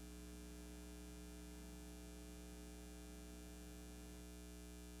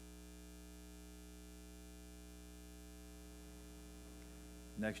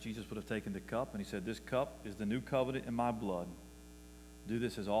 Next, Jesus would have taken the cup, and he said, "This cup is the new covenant in my blood. Do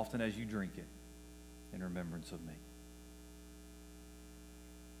this as often as you drink it in remembrance of me."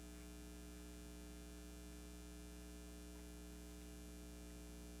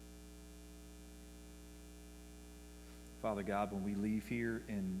 Father God, when we leave here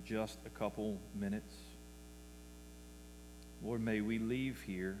in just a couple minutes, Lord, may we leave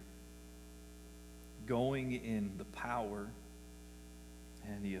here going in the power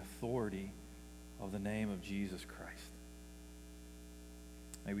and the authority of the name of Jesus Christ.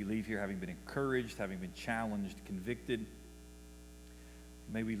 May we leave here having been encouraged, having been challenged, convicted.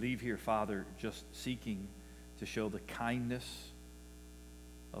 May we leave here, Father, just seeking to show the kindness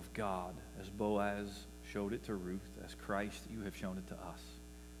of God as Boaz showed it to Ruth, as Christ, you have shown it to us.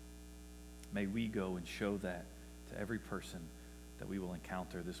 May we go and show that to every person that we will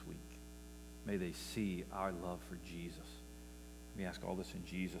encounter this week. May they see our love for Jesus. We ask all this in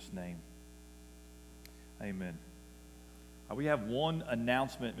Jesus' name. Amen. We have one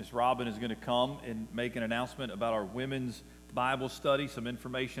announcement. Miss Robin is going to come and make an announcement about our women's Bible study, some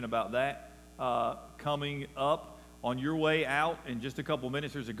information about that coming up. On your way out, in just a couple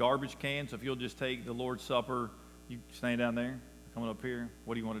minutes, there's a garbage can, so if you'll just take the Lord's Supper, you staying down there, coming up here,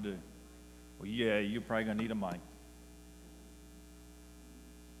 what do you want to do? Well, yeah, you're probably going to need a mic.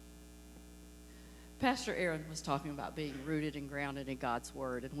 Pastor Aaron was talking about being rooted and grounded in God's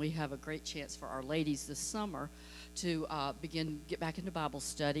Word, and we have a great chance for our ladies this summer to get back into Bible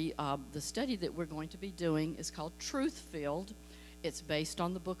study. The study that we're going to be doing is called Truth-Filled. It's based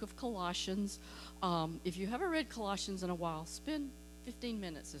on the book of Colossians. If you haven't read Colossians in a while, spend 15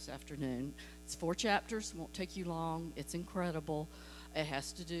 minutes this afternoon. It's 4 chapters, won't take you long. It's incredible. It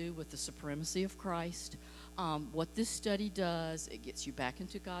has to do with the supremacy of Christ. What this study does, it gets you back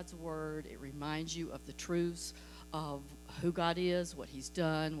into God's Word. It reminds you of the truths of who God is, what He's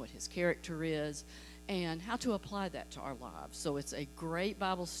done, what His character is, and how to apply that to our lives. So it's a great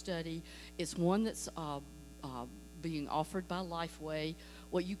Bible study. It's one that's being offered by Lifeway.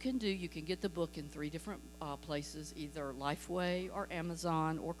 What you can do, you can get the book in 3 different places, either Lifeway or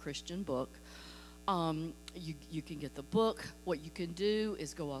Amazon or Christian Book. You can get the book. What you can do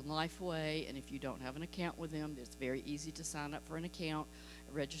is go on Lifeway, and if you don't have an account with them, it's very easy to sign up for an account.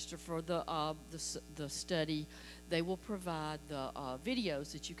 register for the study, they will provide the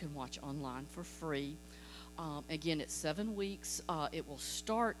videos that you can watch online for free. Again, it's 7 weeks. It will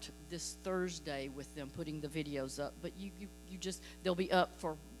start this Thursday with them putting the videos up, but you just, they'll be up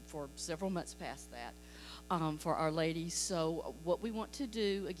for several months past that. For our ladies. So what we want to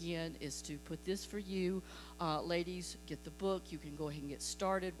do again is to put this for you. Ladies, get the book. You can go ahead and get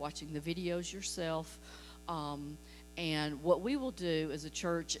started watching the videos yourself. And what we will do as a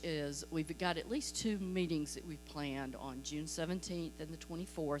church is we've got at least 2 meetings that we've planned on June 17th and the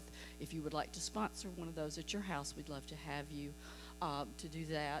 24th. If you would like to sponsor one of those at your house, we'd love to have you to do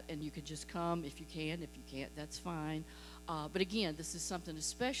that. And you can just come if you can. If you can't, that's fine. But again, this is something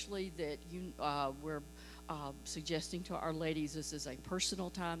especially that we're suggesting to our ladies. This is a personal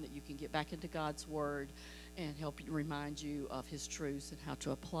time that you can get back into God's Word and help remind you of His truths and how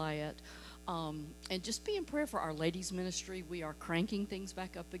to apply it. And just be in prayer for our ladies ministry. We are cranking things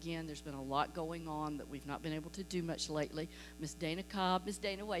back up again. There's been a lot going on that we've not been able to do much lately. Miss Dana Cobb, Miss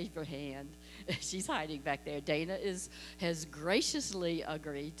Dana, wave your hand. She's hiding back there. Dana has graciously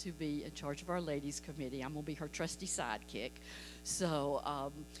agreed to be in charge of our ladies committee. I'm going to be her trusty sidekick.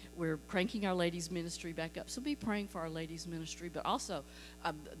 So we're cranking our ladies ministry back up. So be praying for our ladies ministry. But also,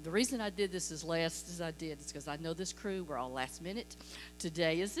 the reason I did this as last as I did is because I know this crew, we're all last minute.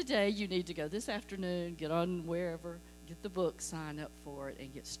 Today is the day you need to go this afternoon, get on wherever, get the book, sign up for it,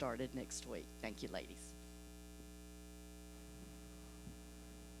 and get started next week. Thank you, ladies.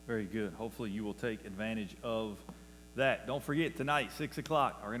 Very good. Hopefully you will take advantage of that. Don't forget, tonight, 6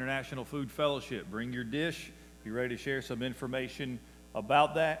 o'clock, our International Food Fellowship. Bring your dish. Be ready to share some information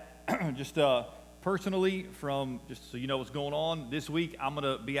about that. Just personally, just so you know what's going on, this week I'm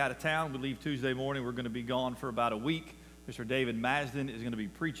going to be out of town. We leave Tuesday morning. We're going to be gone for about a week. Mr. David Masden is going to be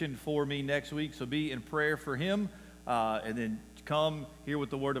preaching for me next week, so be in prayer for him. And then come hear what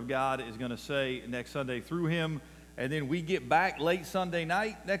the Word of God is going to say next Sunday through him. And then we get back late Sunday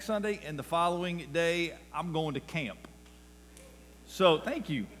night, next Sunday, and the following day I'm going to camp. So thank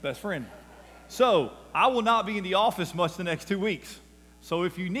you, best friend. So I will not be in the office much the next 2 weeks. So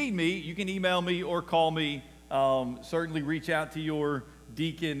if you need me, you can email me or call me. Certainly reach out to your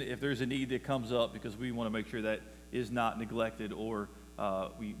deacon if there's a need that comes up, because we want to make sure that is not neglected or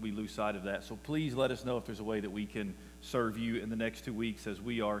we lose sight of that. So please let us know if there's a way that we can serve you in the next 2 weeks as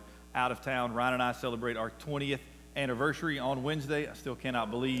we are out of town. Ryan and I celebrate our 20th anniversary on Wednesday. I still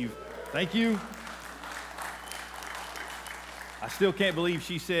cannot believe. Thank you. I still can't believe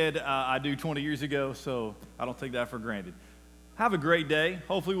she said I do 20 years ago, so I don't take that for granted. Have a great day.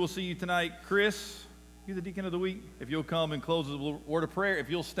 Hopefully we'll see you tonight. Chris, you're the deacon of the week. If you'll come and close with a word of prayer. If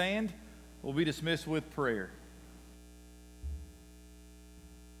you'll stand, we'll be dismissed with prayer.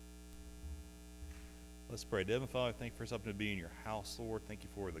 Let's pray. Heavenly Father, thank you for something to be in your house, Lord. Thank you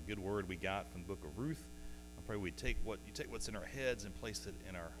for the good word we got from the book of Ruth. I pray we take what's in our heads and place it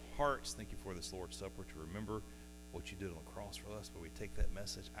in our hearts. Thank you for this Lord's Supper to remember what you did on the cross for us, but we take that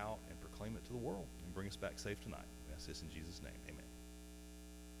message out and proclaim it to the world and bring us back safe tonight. We ask this in Jesus' name. Amen.